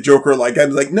because, like, the Joker, like, I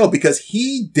was like, no, because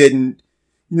he didn't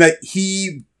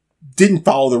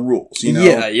follow the rules, you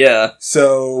know? Yeah.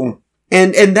 So.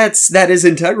 And that is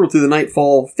integral to the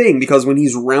Nightfall thing, because when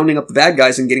he's rounding up the bad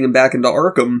guys and getting them back into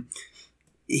Arkham,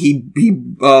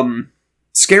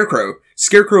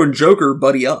 Scarecrow and Joker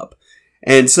buddy up.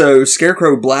 And so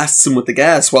Scarecrow blasts him with the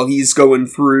gas while he's going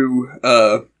through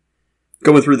the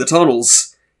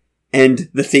tunnels. And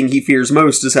the thing he fears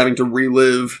most is having to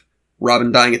relive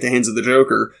Robin dying at the hands of the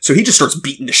Joker. So he just starts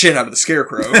beating the shit out of the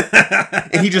Scarecrow.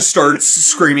 And he just starts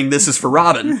screaming, "This is for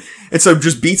Robin." And so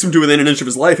just beats him to within an inch of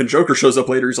his life. And Joker shows up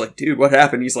later. He's like, "Dude, what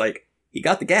happened?" He's like, "He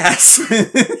got the gas."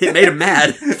 It made him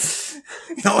mad.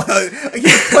 You know, he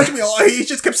punched me all. He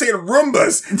just kept saying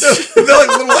Roombas. They're like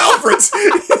little Alfreds.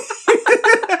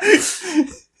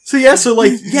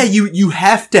 You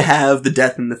have to have the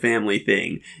death in the family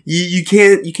thing. You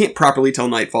can't properly tell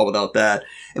Nightfall without that.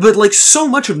 But, like, so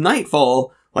much of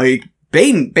Nightfall, like,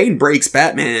 Bane breaks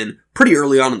Batman pretty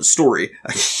early on in the story.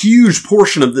 A huge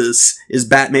portion of this is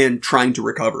Batman trying to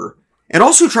recover. And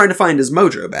also trying to find his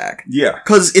mojo back. Yeah.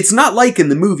 Cause it's not like in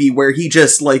the movie where he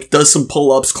just, like, does some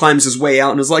pull-ups, climbs his way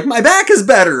out, and is like, "My back is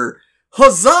better!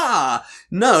 Huzzah!"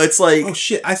 No, it's like... Oh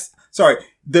shit, sorry.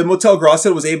 The Motel Girl, I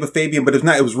said it was Ava Fabian, but it's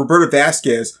not. It was Roberta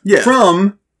Vasquez. Yeah.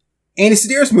 From Andy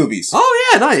Sedaris movies. Oh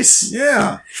yeah, nice.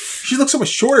 Yeah. She looks so much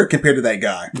shorter compared to that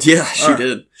guy. Yeah, she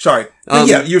did. Sorry. But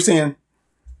yeah, you were saying...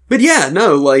 But yeah,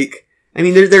 no, like... I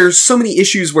mean, there's so many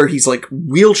issues where he's, like,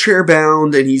 wheelchair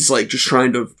bound, and he's, like, just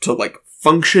trying to like,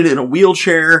 function in a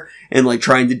wheelchair, and, like,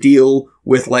 trying to deal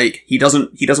with, like, he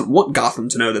doesn't want Gotham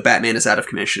to know that Batman is out of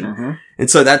commission. Mm-hmm. And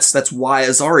so that's why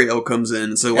Azario comes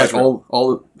in. So, like,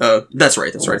 that's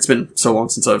right. It's been so long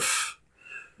since I've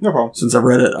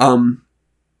read it.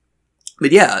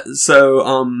 But yeah,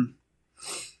 so,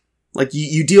 like,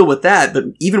 you deal with that, but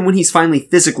even when he's finally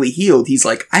physically healed, he's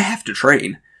like, I have to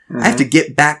train. Mm-hmm. I have to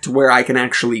get back to where I can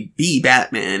actually be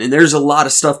Batman. And there's a lot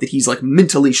of stuff that he's, like,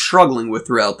 mentally struggling with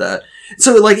throughout that.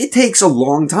 So, like, it takes a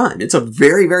long time. It's a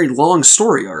very, very long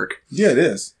story arc. Yeah, it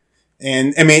is.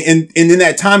 And, I mean, and in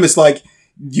that time, it's like,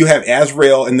 you have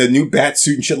Azrael and the new bat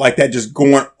suit and shit like that just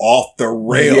going off the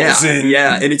rails.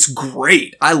 Yeah, and it's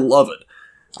great. I love it.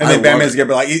 And then Batman's gonna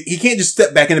be like, he can't just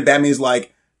step back into Batman's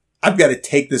like, I've got to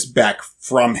take this back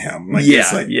from him. Like,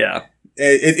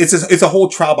 it's a whole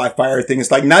trial by fire thing.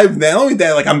 It's like, not only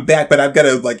that, like, I'm back, but I've got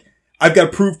to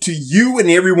prove to you and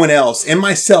everyone else and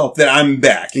myself that I'm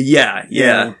back. Yeah.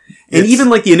 And even,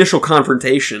 like, the initial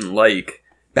confrontation, like,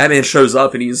 Batman shows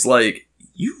up and he's like,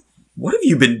 what have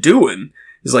you been doing?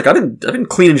 He's like, I've been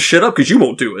cleaning shit up because you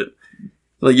won't do it.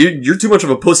 Like, you're too much of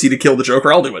a pussy to kill the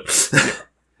Joker. I'll do it.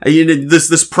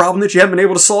 This problem that you haven't been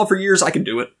able to solve for years, I can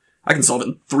do it. I can solve it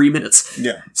in 3 minutes.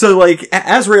 Yeah. So, like,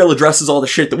 Azrael addresses all the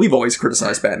shit that we've always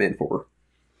criticized Batman for.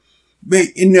 But,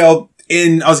 and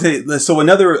I was gonna, so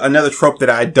another trope that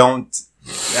I don't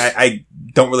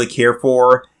really care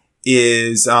for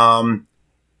is,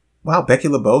 wow, Becky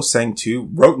LeBeau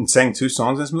wrote and sang 2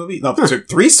 songs in this movie. No,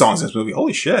 3 songs in this movie.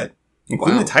 Holy shit.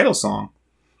 Including the title song.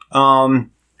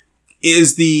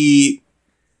 Is the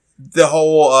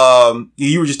whole,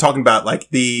 you were just talking about, like,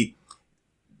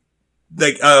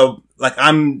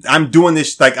 I'm doing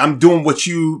this, like, I'm doing what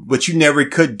you never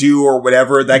could do or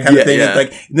whatever, that kind of thing. Yeah.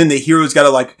 Like, and then the hero's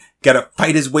gotta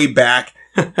fight his way back.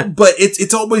 But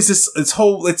it's always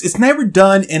it's never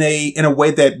done in a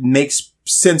way that makes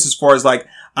sense as far as, like,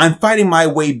 I'm fighting my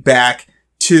way back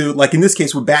to, like, in this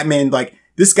case with Batman, like,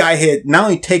 this guy had not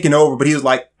only taken over, but he was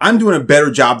like, I'm doing a better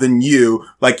job than you.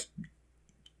 Like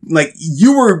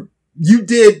you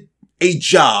did a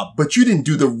job, but you didn't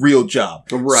do the real job.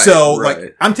 Right. So,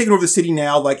 like, I'm taking over the city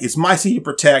now. Like, it's my city to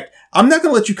protect. I'm not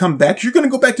going to let you come back. You're going to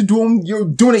go back to doing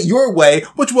it your way,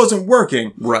 which wasn't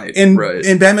working. Right. And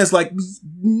Batman's like,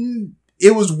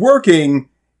 it was working,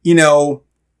 in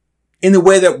the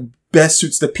way that best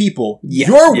suits the people. Yeah.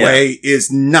 Your way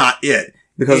is not it.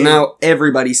 Because now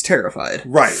everybody's terrified.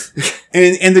 Right.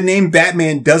 and the name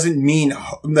Batman doesn't mean,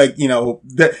 like,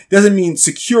 that doesn't mean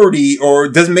security or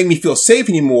doesn't make me feel safe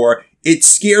anymore. It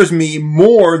scares me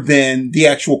more than the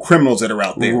actual criminals that are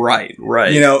out there. Right.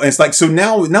 And it's like, so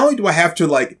now, not only do I have to,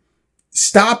 like,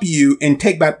 stop you and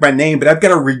take back my name, but I've got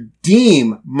to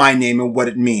redeem my name and what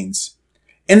it means.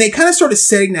 And they kind of started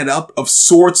setting that up of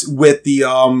sorts with the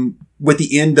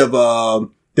end of,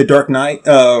 the Dark Knight,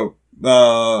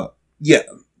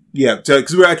 Yeah. So,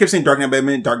 cause I kept saying Dark Knight, but I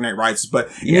meant Dark Knight Rises, but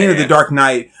in the end of the Dark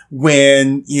Knight,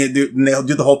 when, they'll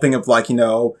do the whole thing of, like,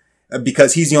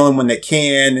 because he's the only one that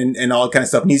can and all that kind of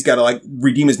stuff. And he's got to, like,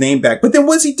 redeem his name back. But then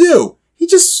what does he do? He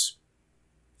just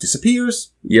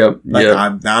disappears. Yep. Like,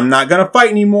 I'm not going to fight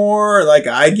anymore. Like,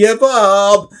 I give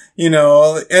up,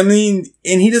 I mean,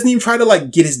 and he doesn't even try to,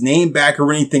 like, get his name back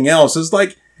or anything else. It's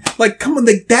like, come on,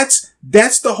 like, that's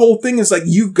the whole thing. Is like,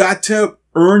 you've got to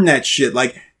earn that shit.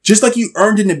 Like, just like you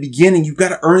earned it in the beginning, you've got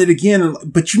to earn it again.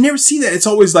 But you never see that. It's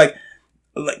always like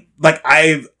all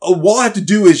I have to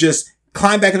do is just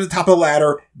climb back to the top of the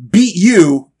ladder, beat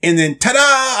you, and then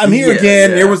ta-da, I'm here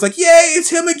again. And everyone's like, yay,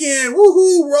 it's him again.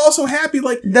 Woohoo, we're all so happy.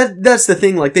 Like, that's the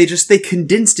thing. Like, they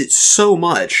condensed it so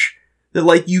much that,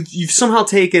 like, you've somehow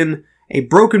taken a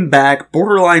broken back,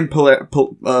 borderline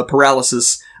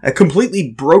paralysis, a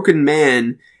completely broken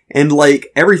man, and,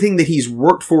 like, everything that he's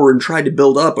worked for and tried to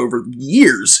build up over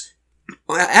years,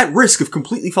 at risk of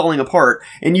completely falling apart,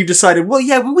 and you've decided, well,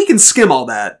 yeah, we can skim all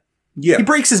that. Yeah. He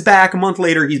breaks his back, a month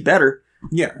later, he's better.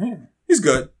 Yeah. He's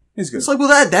good. It's like, well,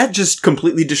 that just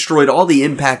completely destroyed all the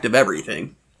impact of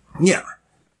everything. Yeah.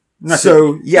 Not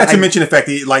to mention the fact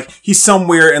that, like, he's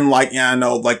somewhere in, like,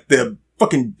 like, the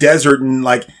fucking desert and,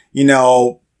 like,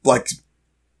 like,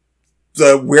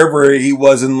 wherever he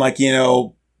was in, like,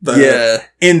 and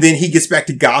then he gets back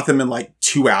to Gotham in, like,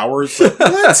 2 hours. Like,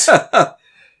 what?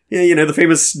 Yeah, the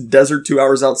famous desert 2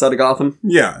 hours outside of Gotham.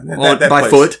 Yeah. By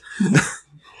foot.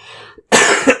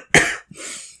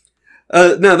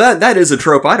 Now that is a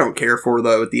trope I don't care for,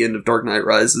 though, at the end of Dark Knight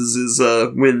Rises, is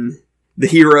when the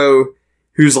hero,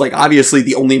 who's, like, obviously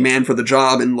the only man for the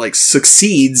job and, like,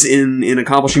 succeeds in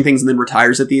accomplishing things and then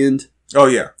retires at the end. Oh,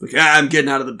 yeah. Like, I'm getting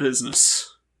out of the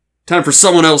business. Time for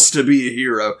someone else to be a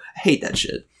hero. I hate that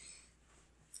shit.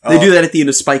 They do that at the end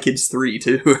of Spy Kids 3,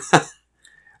 too.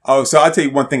 Oh, so I'll tell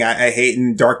you one thing I hate,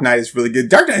 and Dark Knight is really good.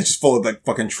 Dark Knight is just full of, like,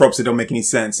 fucking tropes that don't make any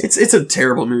sense. It's a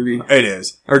terrible movie. It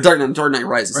is. Or Dark Knight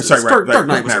Rises. Or, sorry, Dark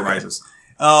Knight Rises.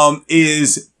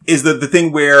 Is the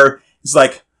thing where it's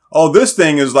like, oh, this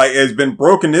thing is like, has been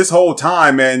broken this whole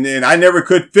time and I never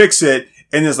could fix it.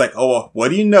 And it's like, oh, well, what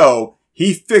do you know?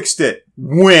 He fixed it.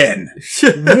 When?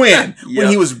 When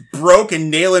he was broke and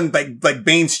nailing like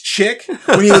Bane's chick?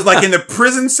 When he was like in the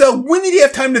prison cell? When did he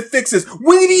have time to fix this?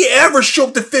 When did he ever show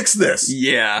up to fix this?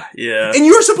 Yeah. And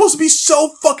you're supposed to be so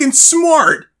fucking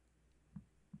smart.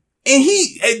 And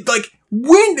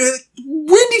when did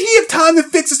he have time to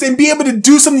fix this and be able to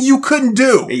do something you couldn't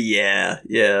do? Yeah.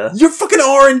 You're fucking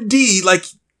R&D.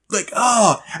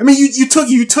 I mean,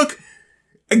 you took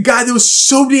a guy that was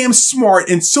so damn smart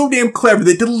and so damn clever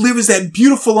that delivers that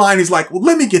beautiful line. He's like, well,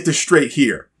 let me get this straight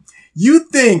here. You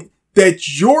think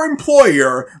that your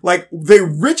employer, like the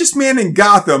richest man in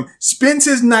Gotham, spends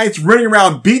his nights running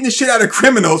around beating the shit out of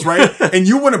criminals, right? And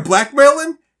you want to blackmail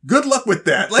him? good luck with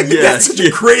that. Like, Yeah, that's such a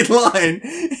great line.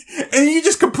 And you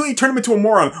just completely turn him into a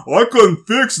moron. Oh, I couldn't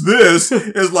fix this.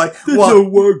 It's like, well,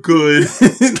 work good.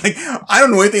 like, I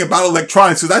don't know anything about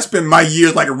electronics, because I spent my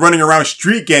years, like, running around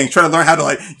street gangs trying to learn how to,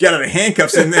 like, get out of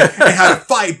handcuffs and how to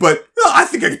fight, but I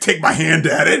think I could take my hand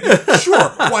at it. Sure,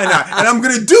 why not? And I'm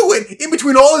gonna do it in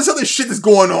between all this other shit that's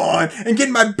going on and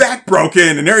getting my back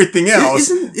broken and everything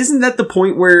else. Isn't that the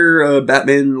point where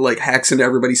Batman like hacks into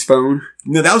everybody's phone?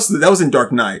 No, that was in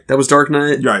Dark Knight. That was Dark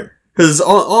Knight? Right. Because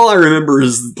all I remember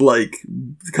is like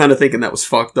kind of thinking that was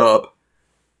fucked up.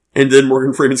 And then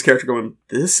Morgan Freeman's character going,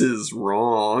 this is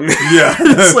wrong. Yeah.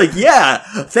 It's like, yeah,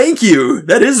 thank you.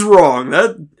 That is wrong.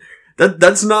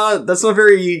 That's not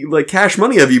very like cash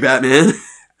money of you, Batman.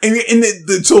 And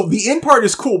so the end part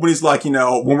is cool when he's like,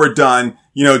 when we're done,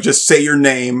 just say your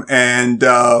name, and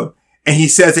he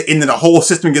says it, and then the whole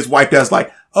system gets wiped out. It's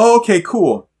like, oh, okay,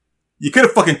 cool. You could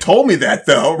have fucking told me that,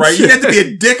 though, right? You didn't have to be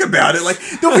a dick about it. Like,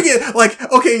 don't forget, like,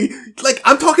 okay, like,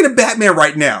 I'm talking to Batman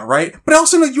right now, right? But I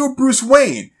also know you're Bruce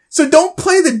Wayne. So don't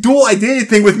play the dual identity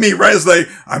thing with me, right? It's like,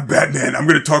 I'm Batman, I'm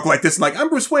gonna talk like this, and like, I'm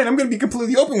Bruce Wayne, I'm gonna be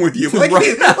completely open with you. Like,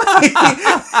 like,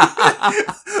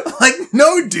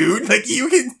 no, dude. Like, you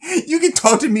can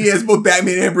talk to me as both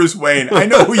Batman and Bruce Wayne. I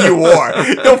know who you are.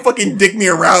 Don't fucking dick me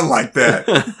around like that.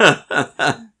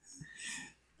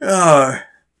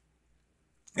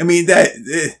 I mean, oh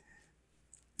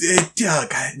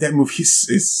God, that movie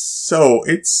is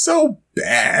so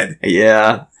bad.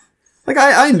 Yeah. Like,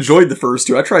 I enjoyed the first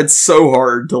two. I tried so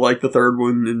hard to like the third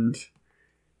one, and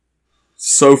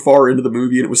so far into the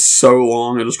movie, and it was so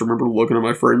long, I just remember looking at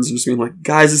my friends and just being like,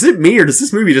 guys, is it me, or does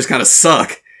this movie just kind of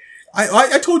suck?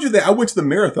 I told you that I went to the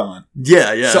marathon.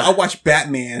 Yeah. So I watched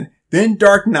Batman, then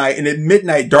Dark Knight, and at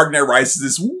midnight, Dark Knight Rises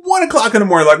is 1 o'clock in the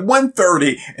morning, like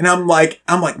 1:30, and I'm like,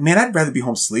 man, I'd rather be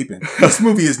home sleeping. This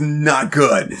movie is not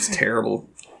good. It's terrible.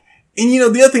 And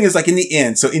the other thing is, like, in the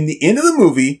end of the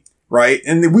movie, right?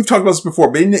 And we've talked about this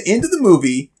before, but in the end of the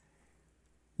movie,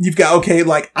 you've got, okay,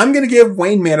 like, I'm going to give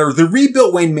Wayne Manor, the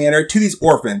rebuilt Wayne Manor, to these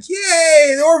orphans.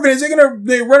 Yay! The orphans,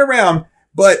 they run around.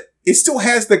 But it still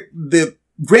has the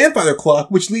grandfather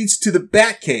clock, which leads to the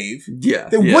Batcave. Yeah.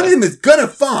 That one of them is going to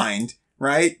find,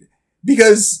 right?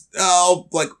 Because, and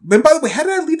by the way, how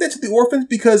did I leave that to the orphans?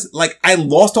 Because, like, I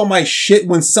lost all my shit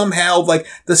when somehow, like,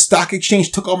 the stock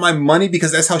exchange took all my money,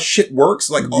 because that's how shit works.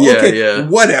 Like,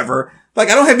 whatever. Like,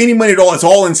 I don't have any money at all. It's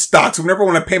all in stock. So whenever I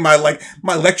want to pay my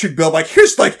electric bill, like,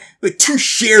 here's like 2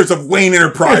 shares of Wayne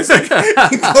Enterprise. Like,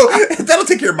 that'll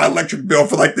take care of my electric bill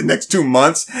for like the next 2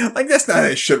 months. Like, that's not how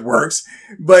that shit works.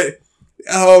 But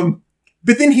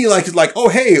then he is like, oh,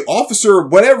 hey, officer,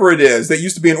 whatever it is that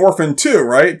used to be an orphan too,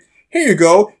 right? Here you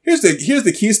go. Here's the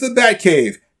keys to the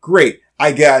Batcave. Great.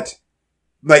 I got,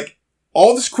 like,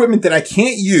 all this equipment that I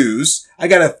can't use. I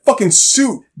got a fucking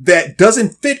suit that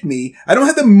doesn't fit me. I don't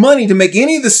have the money to make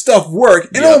any of this stuff work.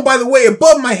 And oh, by the way,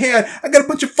 above my head, I got a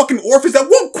bunch of fucking orphans that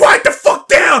won't quiet the fuck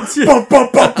down. Bum, bum,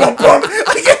 bum, bum, bum.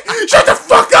 Shut the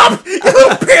fuck up, you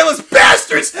little peerless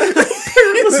bastards.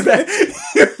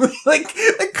 like,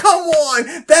 come on.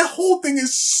 That whole thing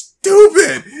is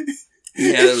stupid.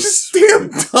 Yeah, it's just damn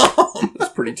dumb.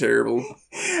 It's pretty terrible.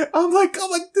 I'm like,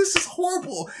 this is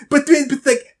horrible. But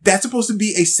like, that's supposed to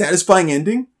be a satisfying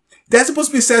ending. That's supposed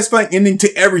to be a satisfying ending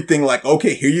to everything. Like,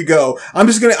 okay, here you go. I'm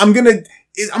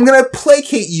gonna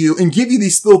placate you and give you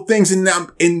these little things.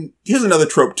 And here's another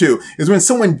trope too, is when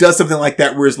someone does something like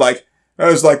that, where it's like,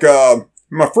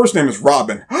 my first name is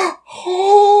Robin.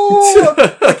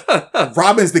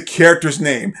 Robin's the character's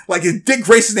name. Like, Dick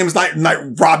Grayson's name is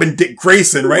not Robin Dick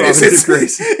Grayson, right? Dick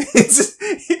Grayson.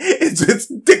 It's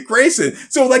Dick Grayson.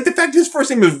 So, like, the fact his first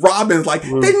name is Robin, like,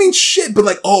 that means shit. But,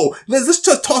 like, oh, let's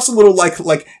just toss a little, like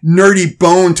nerdy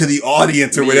bone to the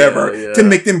audience or whatever to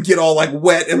make them get all, like,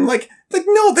 wet. And, like,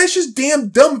 no, that's just damn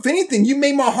dumb. If anything, you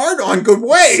made my heart on go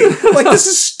away. Like, this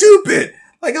is stupid.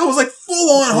 Like, I was like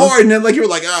full on hard, and then like you were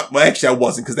like, well, actually I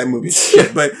wasn't, because that movie's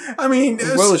shit. But I mean,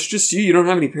 well, it's just you. You don't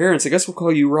have any parents. I guess we'll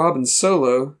call you Robin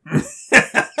Solo.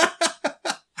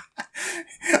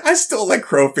 I still like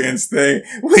Crow fans thing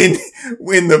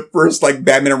when the first like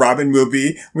Batman and Robin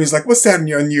movie, when he's like, "What's that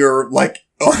on your like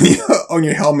on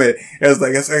your helmet?" It was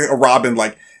like, it's like a Robin,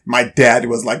 like, my dad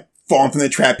was like falling from the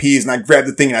trapeze, and I grabbed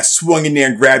the thing and I swung in there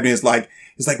and grabbed it. It's like,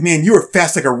 man, you were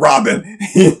fast like a Robin.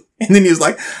 And then he was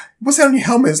like, what's that on your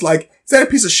helmet? It's like, is that a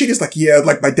piece of shit? He's like, yeah,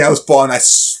 like my dad was falling. I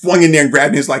swung in there and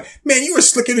grabbed him. He's like, man, you were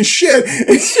slicker than shit.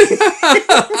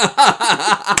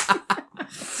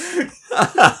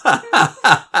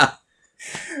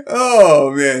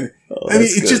 Oh, man. I mean,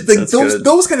 it's just like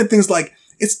those kind of things, like,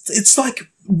 it's like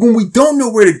when we don't know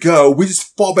where to go, we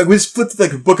just fall back. We just flip to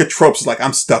like a book of tropes. It's like,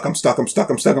 I'm stuck.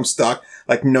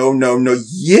 Like, no.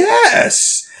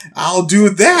 Yes, I'll do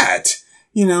that.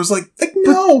 You know, it's like,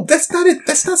 no, that's not it.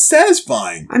 That's not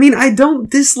satisfying. I mean, I don't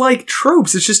dislike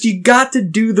tropes. It's just you got to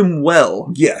do them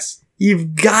well. Yes.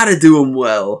 You've got to do them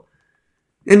well.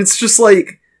 And it's just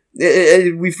like,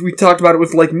 we've talked about it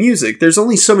with like music. There's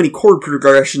only so many chord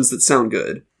progressions that sound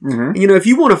good. Mm-hmm. You know, if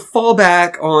you want to fall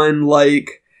back on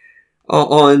like,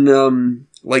 what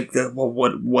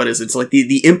is it? It's like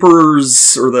the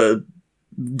Emperor's or the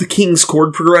King's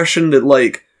chord progression that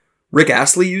like Rick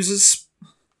Astley uses.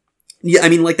 Yeah, I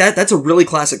mean, like that's a really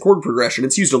classic chord progression.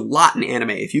 It's used a lot in anime.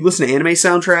 If you listen to anime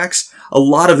soundtracks, a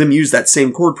lot of them use that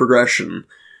same chord progression.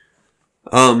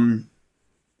 As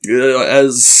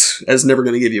Never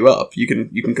Gonna Give You Up. You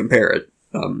can compare it.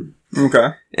 Okay.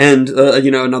 And,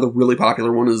 another really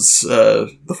popular one is,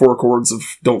 the 4 chords of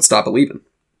Don't Stop Believin'.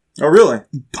 Oh, really?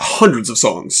 Hundreds of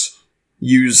songs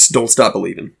use Don't Stop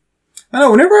Believin'. I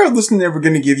know, whenever I listen to Never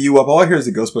Gonna Give You Up, all I hear is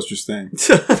the Ghostbusters thing.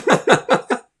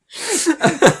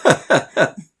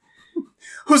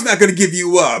 Who's not gonna give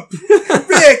you up?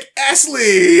 Rick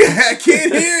Astley! I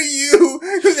can't hear you!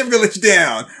 Who's never gonna let you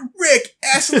down? Rick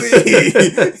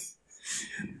Astley!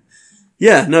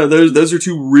 Yeah, no, those are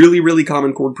 2 really, really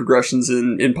common chord progressions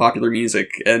in popular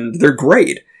music, and they're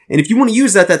great. And if you want to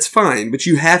use that, that's fine, but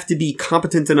you have to be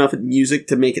competent enough at music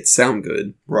to make it sound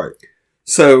good. Right.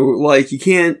 So, like, you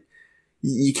can't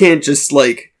just,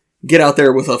 like, get out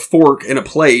there with a fork and a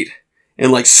plate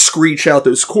and, like, screech out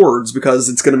those chords because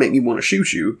it's gonna make me want to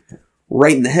shoot you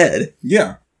right in the head.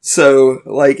 Yeah. So,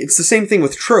 like, it's the same thing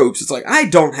with tropes. It's like, I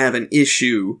don't have an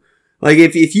issue. Like,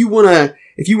 if you wanna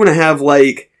have,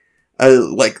 like,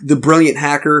 the brilliant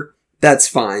hacker, that's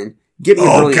fine. Get me a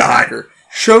brilliant hacker.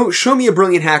 Show me a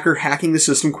brilliant hacker hacking the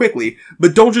system quickly,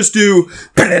 but don't just do,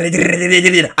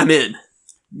 I'm in.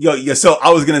 Yo, so I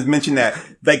was gonna mention that,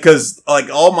 like, cause, like,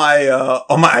 all my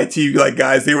IT, like,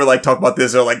 guys, they were, like, talking about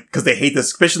this, or, like, cause they hate this,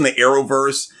 especially in the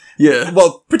Arrowverse. Yeah.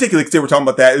 Well, particularly cause they were talking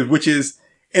about that, which is,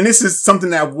 and this is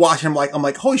something that I've watched, I'm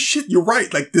like, holy shit, you're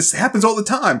right, like, this happens all the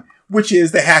time, which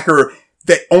is the hacker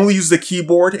that only uses the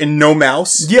keyboard and no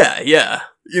mouse. Yeah, yeah.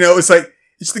 You know, it's like,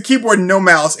 it's the keyboard and no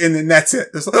mouse, and then that's it.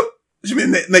 It's like, I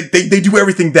mean, they do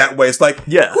everything that way. It's like,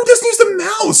 yeah. Who doesn't use the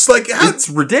mouse? Like, it's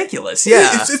ridiculous. Yeah.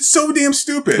 It's so damn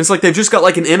stupid. It's like they've just got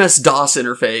like an MS-DOS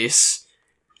interface.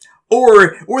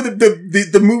 Or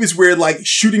the movies where like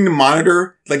shooting the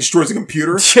monitor like destroys the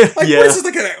computer. Like, what is this,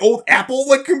 like an old Apple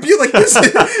like computer? Like this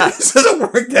doesn't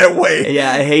work that way.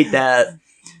 Yeah, I hate that.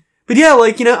 But yeah,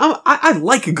 like, you know, I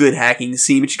like a good hacking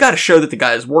scene, but you gotta show that the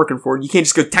guy is working for it. You can't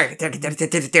just go,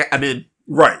 I'm in.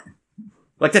 Right.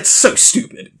 Like, that's so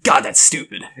stupid. God, that's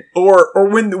stupid. Or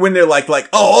when they're like, they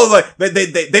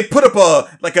put up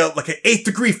an 8th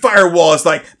degree firewall. It's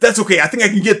like, that's okay. I think I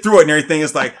can get through it and everything.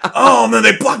 It's like, oh, no,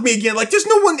 they blocked me again. Like, there's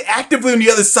no one actively on the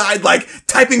other side, like,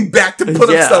 typing back to put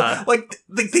up stuff. Like,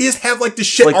 they just have, like, the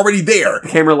shit already there. The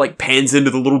camera, like, pans into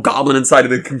the little goblin inside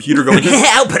of the computer going,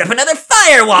 I'll put up another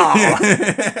firewall!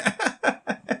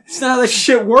 That's not how that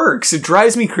shit works. It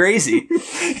drives me crazy.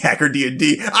 Hacker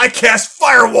D&D. I cast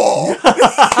firewall!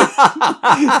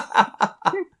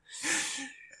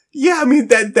 Yeah, I mean,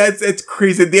 that's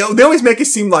crazy. They always make it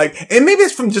seem like, and maybe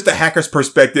it's from just a hacker's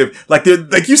perspective, like they're,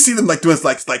 like you see them like doing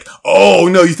like, oh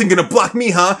no, you think you're gonna block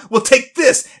me, huh? Well, take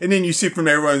this. And then you see it from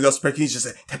everyone else's perspective, he's just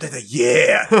like,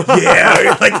 yeah.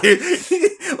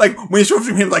 Like when you show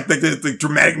from him like the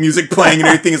dramatic music playing and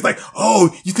everything is like, oh,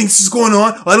 you think this is going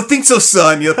on? Well, I don't think so,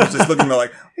 son. The other person's just looking at me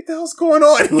like, what the hell's going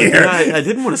on here? I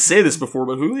didn't want to say this before,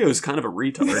 but Julio is kind of a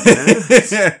retard.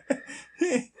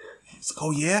 It's like,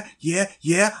 oh yeah,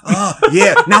 yeah. Now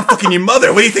I'm fucking your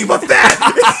mother. What do you think about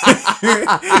that?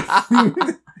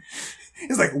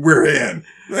 It's like, we're in.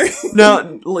 Now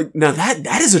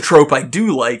that is a trope I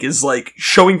do like, is like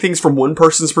showing things from one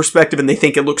person's perspective and they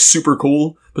think it looks super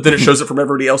cool, but then it shows it from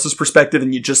everybody else's perspective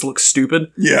and you just look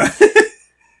stupid. Yeah.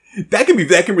 That can be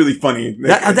really funny.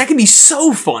 That can be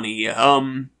so funny.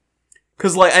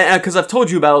 Cause I've told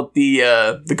you about the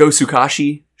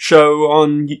Gosukashi show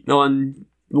on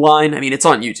line. I mean, it's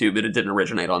on YouTube, but it didn't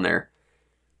originate on there.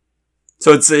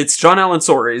 So it's John Allen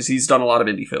Soares. He's done a lot of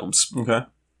indie films. Okay.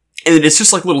 And it's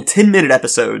just like little 10-minute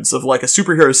episodes of like a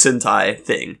superhero Sentai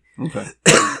thing. Okay.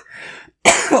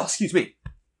 Oh, excuse me.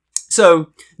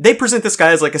 So they present this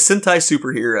guy as like a Sentai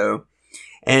superhero,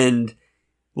 and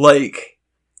like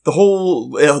the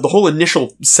whole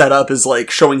initial setup is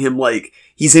like showing him like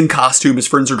he's in costume. His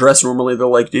friends are dressed normally. They're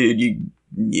like, dude,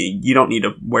 you don't need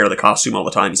to wear the costume all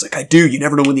the time. He's like, I do. You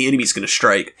never know when the enemy's going to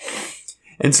strike.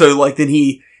 And so like then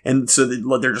he And so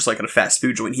they're just like at a fast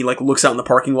food joint. He like looks out in the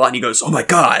parking lot and he goes, "Oh my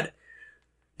God,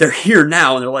 they're here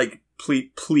now." And they're like,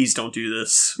 please don't do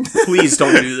this. Please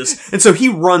don't do this. And so he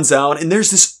runs out and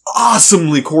there's this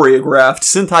awesomely choreographed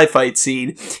Sentai fight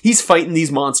scene. He's fighting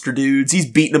these monster dudes. He's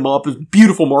beating them up with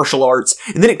beautiful martial arts.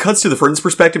 And then it cuts to the friend's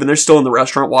perspective and they're still in the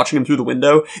restaurant watching him through the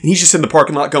window. And he's just in the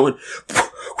parking lot going,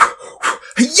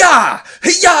 "Hey-ya!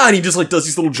 Hey-ya!" And he just like does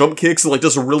these little jump kicks and like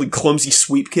does a really clumsy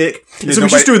sweep kick. And so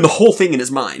he's just doing the whole thing in his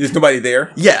mind. There's nobody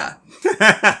there? Yeah.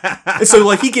 And so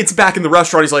like he gets back in the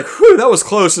restaurant. He's like, "Whew, that was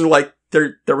close." And like,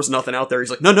 there was nothing out there. He's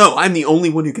like, no, I'm the only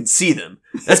one who can see them.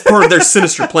 That's part of their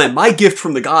sinister plan. My gift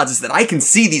from the gods is that I can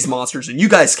see these monsters and you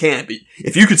guys can't. But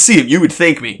if you could see them, you would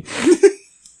thank me.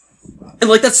 And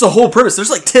like, that's the whole premise. There's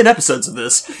like 10 episodes of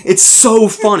this. It's so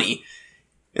funny.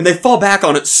 And they fall back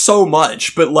on it so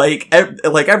much, but like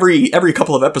every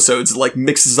couple of episodes, it like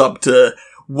mixes up to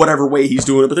whatever way he's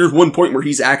doing it. But there's one point where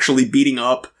he's actually beating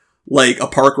up like a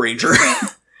park ranger.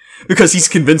 Because he's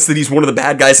convinced that he's one of the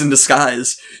bad guys in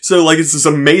disguise. So, like, it's this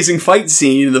amazing fight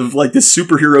scene of, like, this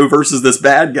superhero versus this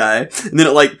bad guy. And then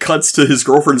it, like, cuts to his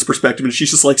girlfriend's perspective, and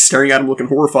she's just, like, staring at him looking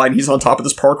horrified, and he's on top of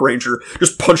this park ranger,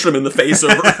 just punching him in the face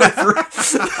over and over.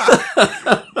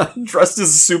 Dressed as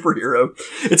a superhero.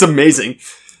 It's amazing.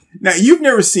 Now, you've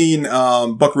never seen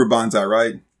Buckaroo Banzai,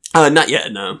 right? Not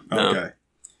yet, no. Okay.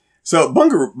 So,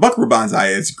 Buckaroo Banzai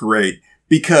is great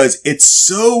because it's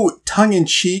so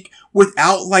tongue-in-cheek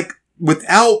without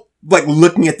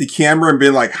looking at the camera and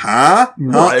being like, huh?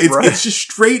 Right, it's just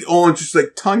straight on, just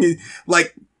like tongue,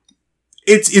 like,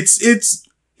 it's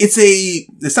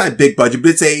not a big budget,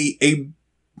 but it's a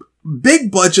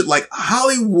big budget, like,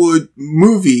 Hollywood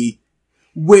movie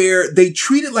where they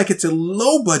treat it like it's a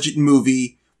low budget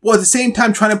movie while at the same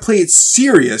time trying to play it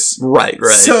serious. Right.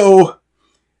 So,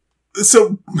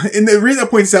 and the reason I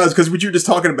point this out is because what you were just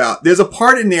talking about, there's a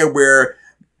part in there where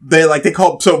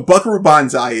so Buckaroo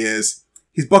Banzai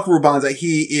he's Buckaroo Banzai.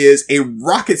 He is a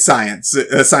rocket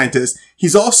scientist.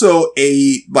 He's also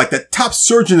the top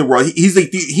surgeon in the world. He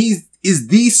is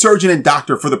the surgeon and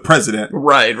doctor for the president.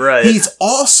 Right. He's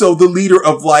also the leader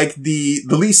of like the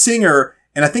lead singer,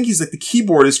 and I think he's like the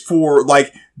keyboardist for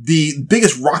like the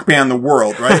biggest rock band in the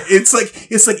world, right? It's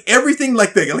like everything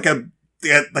like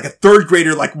a third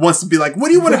grader like wants to be like, what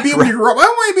do you want to be when you grow up? I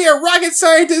want to be a rocket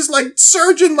scientist, like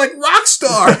surgeon, like rock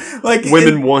star. Like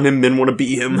women want him, men want to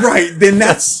be him. Right. Then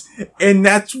that's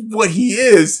what he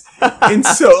is. And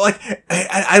so like,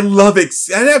 I love it.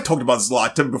 And I've talked about this a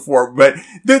lot before, but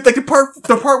the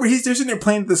part where they're sitting there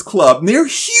playing at this club and they're a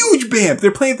huge band.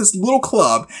 They're playing at this little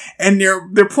club and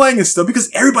they're playing and stuff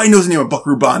because everybody knows the name of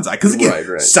Buckaroo Banzai. Cause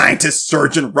again, scientist,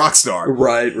 surgeon, rock star.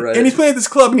 Right. And he's playing at this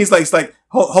club and he's like,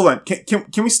 hold on.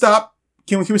 Can we stop?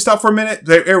 Can we stop for a minute?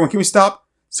 Everyone, can we stop?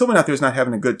 Someone out there is not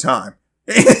having a good time.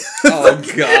 Oh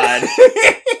God.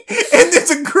 And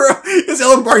there's a girl, it's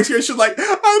Ellen Barks here. She's like,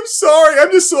 I'm sorry.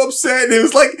 I'm just so upset. And it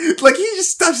was like he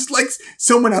just stops like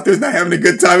someone out there is not having a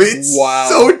good time. It's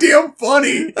so damn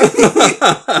funny.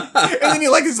 And then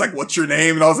he's like, what's your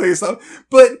name? And all that stuff.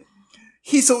 But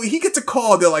he gets a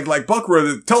call. They're like,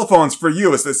 Buckaroo, the telephone's for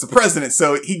you. It's the president.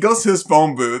 So he goes to his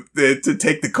phone booth to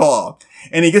take the call.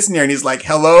 And he gets in there and he's like,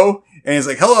 hello. And he's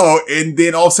like, hello. And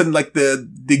then all of a sudden, like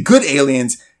the good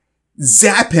aliens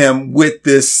zap him with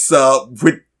this,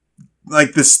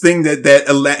 this thing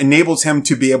that enables him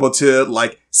to be able to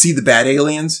like see the bad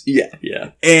aliens.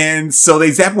 Yeah. And so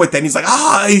they zap him with that and he's like,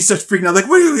 he starts freaking out like,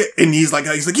 what are you? And he's like,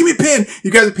 give me a pen. He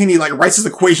grabs a pen. He like writes his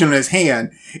equation in his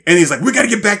hand and he's like, we got to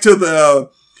get back to the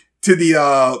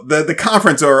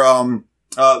conference or,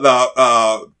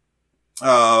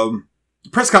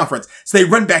 press conference. So they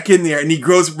run back in there and he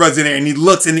runs in there and he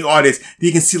looks in the audience.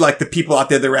 You can see like the people out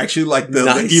there. They're actually like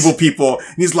the evil people.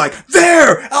 And he's like,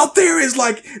 out there is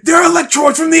like, they're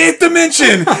electrodes from the 8th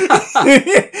dimension.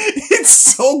 It's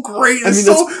so great. That's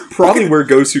probably where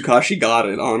Go Tsukashi got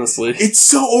it, honestly. It's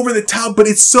so over the top, but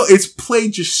it's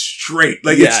played just straight.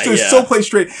 Like it's so played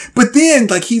straight. But then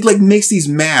like he like makes these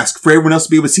masks for everyone else to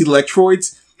be able to see the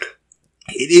electrodes.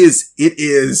 It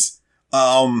is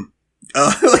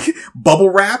like bubble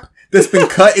wrap that's been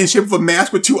cut in shape of a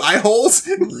mask with 2 eye holes.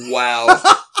 Wow.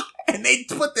 And they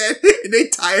put that and they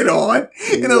tie it on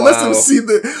and it lets them see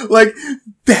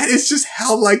that is just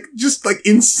how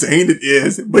insane it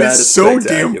is. But it's so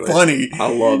damn funny. I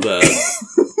love that.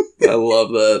 I love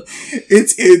that.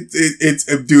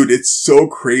 Dude, it's so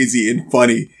crazy and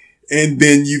funny. And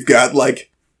then you've got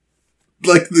like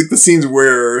the scenes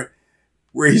where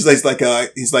he's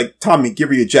like, Tommy, give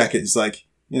her your jacket. He's like,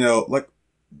 like,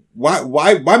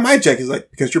 why my jacket? He's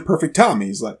like, because you're perfect, Tommy.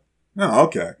 He's like, oh,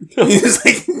 okay. He's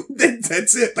like,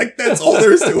 That's it. Like, that's all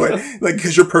there is to it. Like,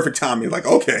 because you're perfect Tommy. Like,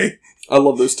 okay. I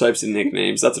love those types of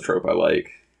nicknames. That's a trope I like.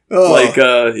 Oh. Like,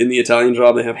 in the Italian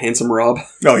Job, they have Handsome Rob.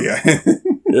 Oh, yeah.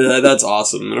 That's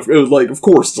awesome. And of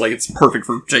course, like, it's perfect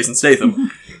for Jason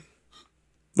Statham.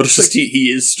 But it's just,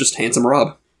 he is just Handsome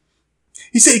Rob.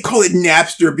 He said he called it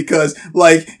Napster because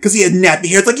he had nappy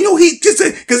hair. It's like, he just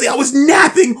said, because I was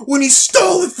napping when he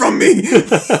stole it from me.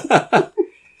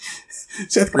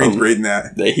 Seth Green's great in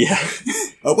that. Yeah.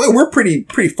 Well, we're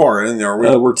pretty far in there.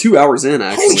 We're 2 hours in,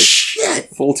 actually. Holy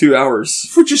shit! Full 2 hours.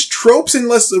 For just tropes and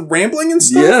less rambling and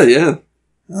stuff? Yeah.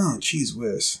 Oh, jeez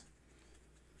whiz.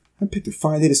 I picked a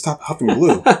fine day to stop huffing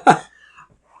glue.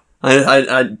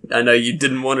 I know you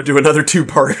didn't want to do another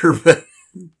two-parter, but...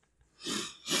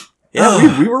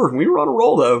 Yeah, we were on a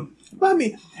roll, though. I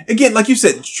mean, again, like you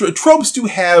said, tropes do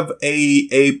have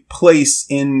a place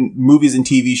in movies and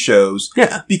TV shows.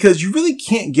 Yeah. Because you really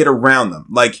can't get around them.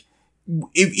 Like,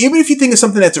 even if you think of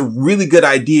something that's a really good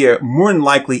idea, more than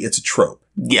likely it's a trope.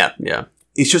 Yeah.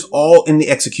 It's just all in the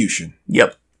execution.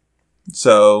 Yep.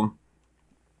 So,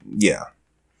 yeah.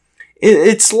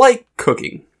 It's like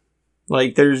cooking.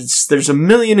 Like, there's a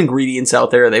million ingredients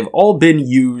out there. They've all been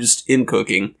used in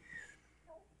cooking.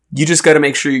 You just got to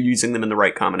make sure you're using them in the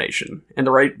right combination and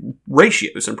the right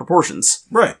ratios and proportions.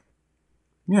 Right.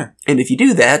 Yeah. And if you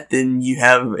do that, then you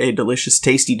have a delicious,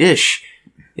 tasty dish.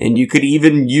 And you could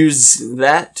even use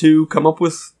that to come up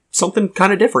with something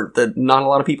kind of different that not a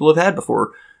lot of people have had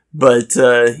before. But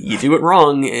you do it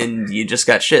wrong and you just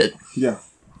got shit. Yeah.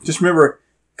 Just remember,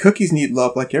 cookies need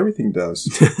love like everything does.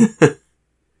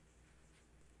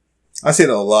 I say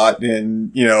that a lot,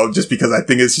 and, just because I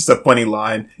think it's just a funny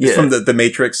line. It's from the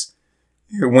Matrix.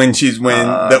 When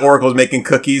the Oracle's making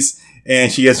cookies,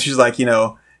 and she's like,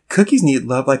 cookies need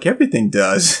love like everything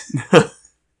does.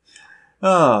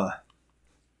 Oh,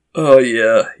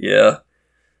 yeah.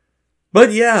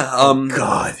 But yeah,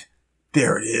 God.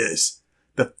 There it is.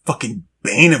 The fucking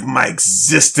bane of my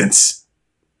existence.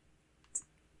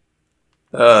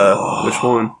 Which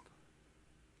one?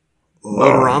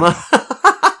 Motorama?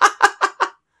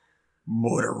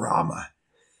 Motorama.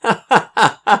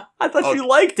 I thought you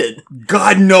liked it.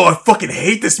 God, no, I fucking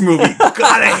hate this movie. God,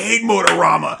 I hate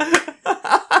Motorama.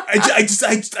 I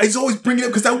just always bring it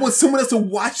up because I want someone else to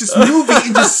watch this movie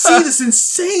and just see this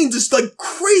insane, just like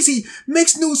crazy,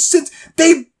 makes no sense.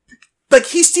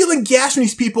 He's stealing gas from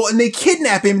these people and they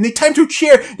kidnap him and they tie him to a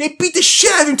chair. They beat the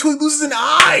shit out of him until he loses an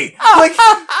eye.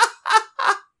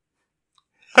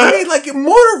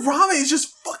 Motorama is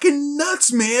just fucking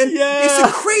nuts, man. Yeah. It's the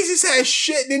craziest ass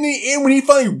shit. And in the end, when he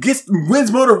finally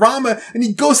wins Motorama and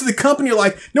he goes to the company, you're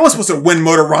like, no one's supposed to win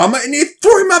Motorama. And they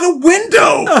throw him out a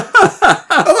window of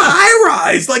a high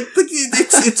rise.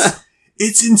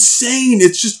 It's insane.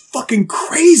 It's just fucking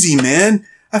crazy, man.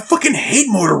 I fucking hate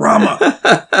Motorama.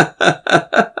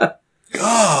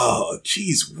 Oh,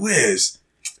 jeez whiz.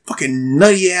 Fucking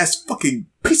nutty ass fucking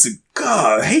piece of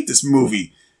God. I hate this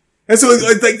movie. And so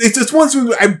it's just one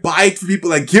movie I buy it for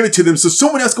people, I give it to them so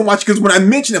someone else can watch it. Because when I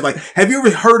mention it, have you ever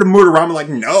heard of Motorama? Like,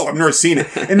 no, I've never seen it.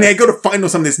 And then I go to find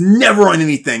something that's never on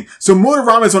anything. So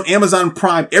Motorama is on Amazon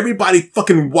Prime. Everybody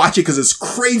fucking watch it because it's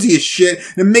crazy as shit.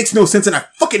 And it makes no sense and I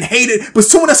fucking hate it. But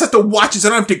someone else has to watch it so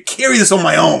I don't have to carry this on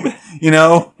my own.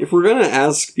 If we're gonna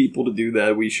ask people to do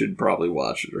that, we should probably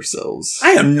watch it ourselves.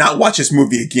 I am not watching this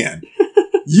movie again.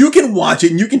 You can watch it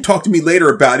and you can talk to me later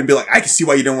about it and be like, I can see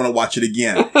why you don't want to watch it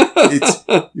again.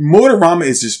 Motorama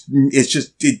is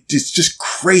just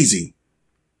crazy.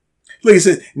 Like I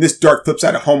said, and this dark flip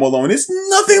side of Home Alone is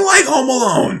nothing like Home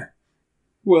Alone.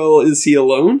 Well, is he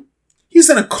alone? He's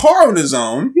in a car on his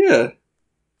own. Yeah.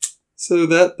 So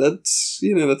that's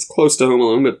close to Home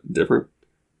Alone, but different.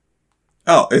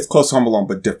 Oh, it's close to Home Alone,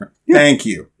 but different. Yeah. Thank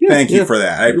you. Yeah, Thank you for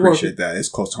that. I appreciate that. It's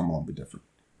close to Home Alone, but different.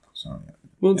 So, yeah.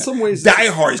 Well, in some ways... Die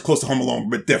Hard is close to Home Alone,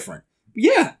 but different.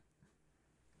 Yeah.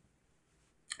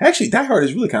 Actually, Die Hard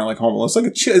is really kind of like Home Alone.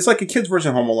 It's like a kid's version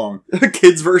of Home Alone. A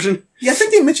kid's version? Yeah, I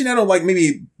think they mentioned that on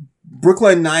maybe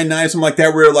Brooklyn Nine-Nine or something like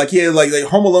that, where like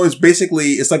Home Alone is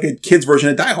basically, it's like a kid's version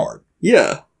of Die Hard.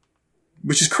 Yeah.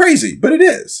 Which is crazy, but it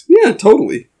is. Yeah,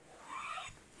 totally.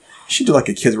 You should do like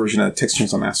a kid's version of Texas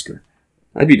Chainsaw Massacre.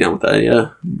 I'd be down with that,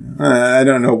 yeah. I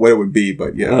don't know what it would be,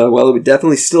 but yeah. Well, it would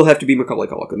definitely still have to be Macaulay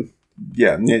Culkin.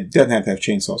 Yeah, it doesn't have to have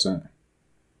chainsaws in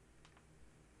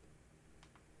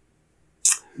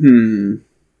it.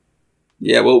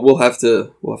 Yeah, well, we'll have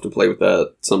to play with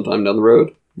that sometime down the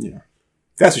road. Yeah.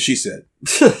 That's what she said.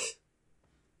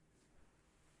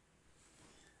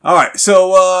 All right,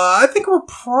 so I think we're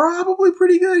probably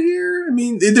pretty good here. I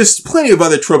mean, there's plenty of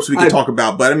other tropes we can talk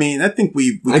about, but I mean, I think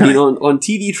we on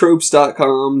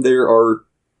TVtropes.com, there are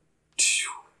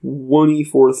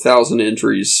 24,000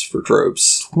 entries for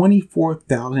tropes.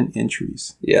 24,000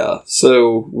 entries. Yeah,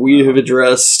 so we have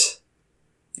addressed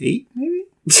 8, maybe?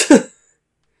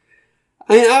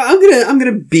 I'm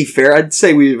gonna be fair. I'd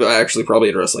say we've actually probably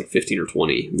addressed like 15 or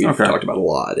 20. We've talked about a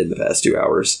lot in the past 2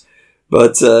 hours.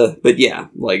 But yeah,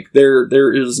 like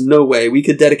there is no way we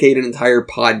could dedicate an entire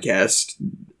podcast,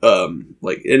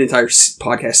 like an entire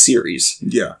podcast series,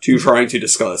 to trying to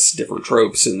discuss different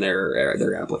tropes and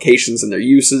their applications and their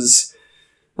uses.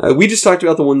 We just talked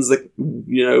about the ones that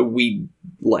we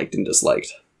liked and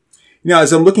disliked.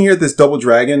 As I'm looking here at this Double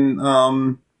Dragon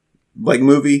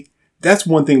movie, that's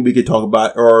one thing we could talk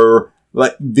about, or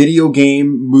like video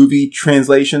game movie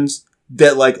translations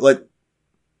that like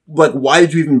why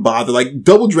did you even bother? Like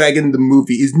Double Dragon the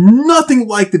movie is nothing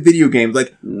like the video game.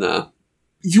 Like no.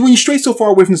 When you stray so far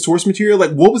away from the source material,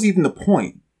 like what was even the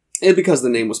point? And because the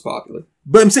name was popular.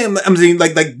 But I'm saying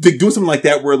like doing something like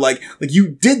that where like you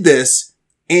did this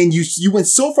and you went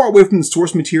so far away from the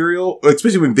source material,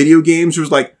 especially when video games, it was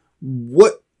like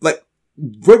what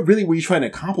really were you trying to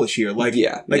accomplish here? What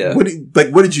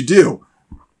did you do?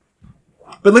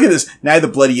 But look at this. Night of the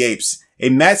Bloody Apes. A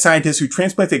mad scientist who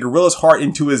transplants a gorilla's heart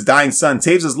into his dying son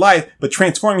saves his life, but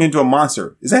transforming him into a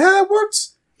monster. Is that how that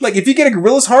works? Like, if you get a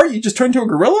gorilla's heart, you just turn into a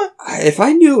gorilla? If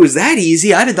I knew it was that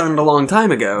easy, I'd have done it a long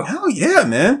time ago. Hell yeah,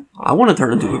 man. I want to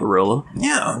turn into a gorilla.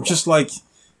 Yeah, I'm just like...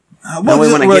 that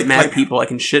way when I get mad at people, I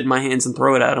can shit in my hands and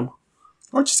throw it at them.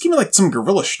 Or just give me, like, some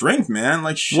gorilla strength, man.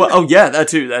 Like, shit. Well, oh, yeah, that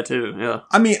too, yeah.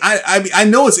 I mean, I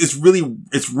know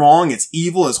it's wrong, it's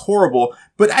evil, it's horrible,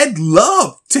 but I'd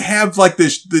love to have, like,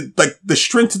 the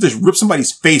strength to just rip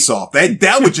somebody's face off.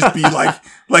 That would just be, like...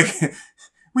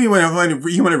 You want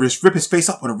to just rip his face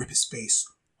off? I want to rip his face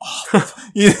off.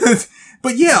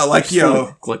 But yeah, like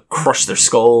crush their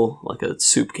skull like a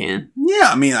soup can. Yeah,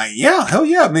 I mean, hell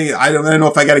yeah. I mean, I don't know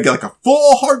if I got to get like a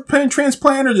full heart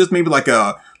transplant or just maybe like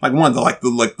one of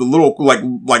the little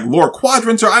lower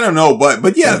quadrants, or I don't know.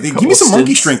 But yeah, give me some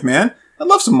monkey strength, man. I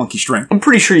love some monkey strength. I'm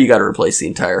pretty sure you got to replace the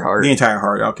entire heart. The entire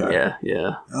heart, okay.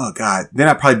 Yeah. Oh god, then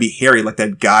I'd probably be hairy like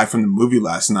that guy from the movie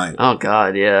last night. Oh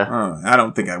god, yeah. Oh, I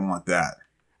don't think I want that.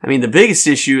 I mean, the biggest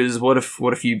issue is what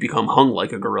if you become hung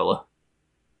like a gorilla?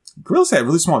 Gorillas have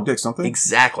really small dicks, don't they?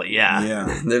 Exactly, yeah.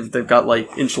 Yeah. They've got like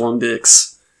inch-long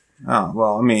dicks. Oh,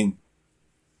 well, I mean,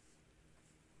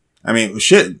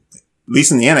 shit. At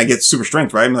least in the end, I get super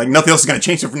strength, right? I mean, like, nothing else is going to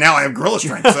change, so for now I have gorilla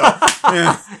strength, so.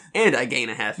 Yeah. And I gain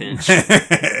a half inch.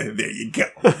 There you go.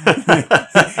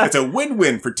 It's a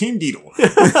win-win for Team Deedle.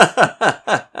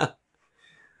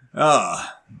 All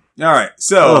right,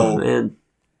 so. Oh, man.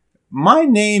 My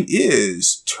name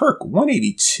is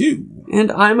Turk182. And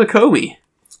I'm a Comey.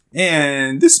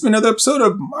 And this has been another episode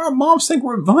of Our Moms Think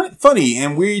We're Funny,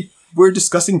 and we're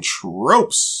discussing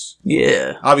tropes.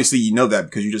 Yeah. Obviously, you know that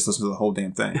because you just listened to the whole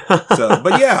damn thing. So,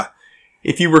 but yeah.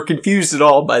 If you were confused at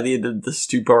all by the end of this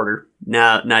two-parter,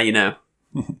 now you know.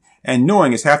 And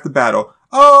knowing is half the battle.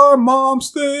 Our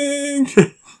moms think.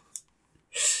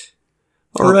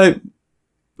 All right.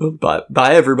 Well,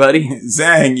 bye, everybody.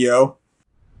 Zang, yo.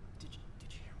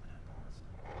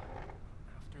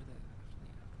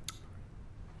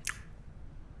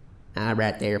 All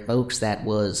right there, folks. That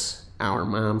was Our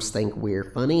Moms Think We're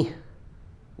Funny.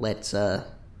 Let's give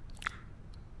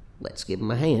them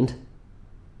a hand.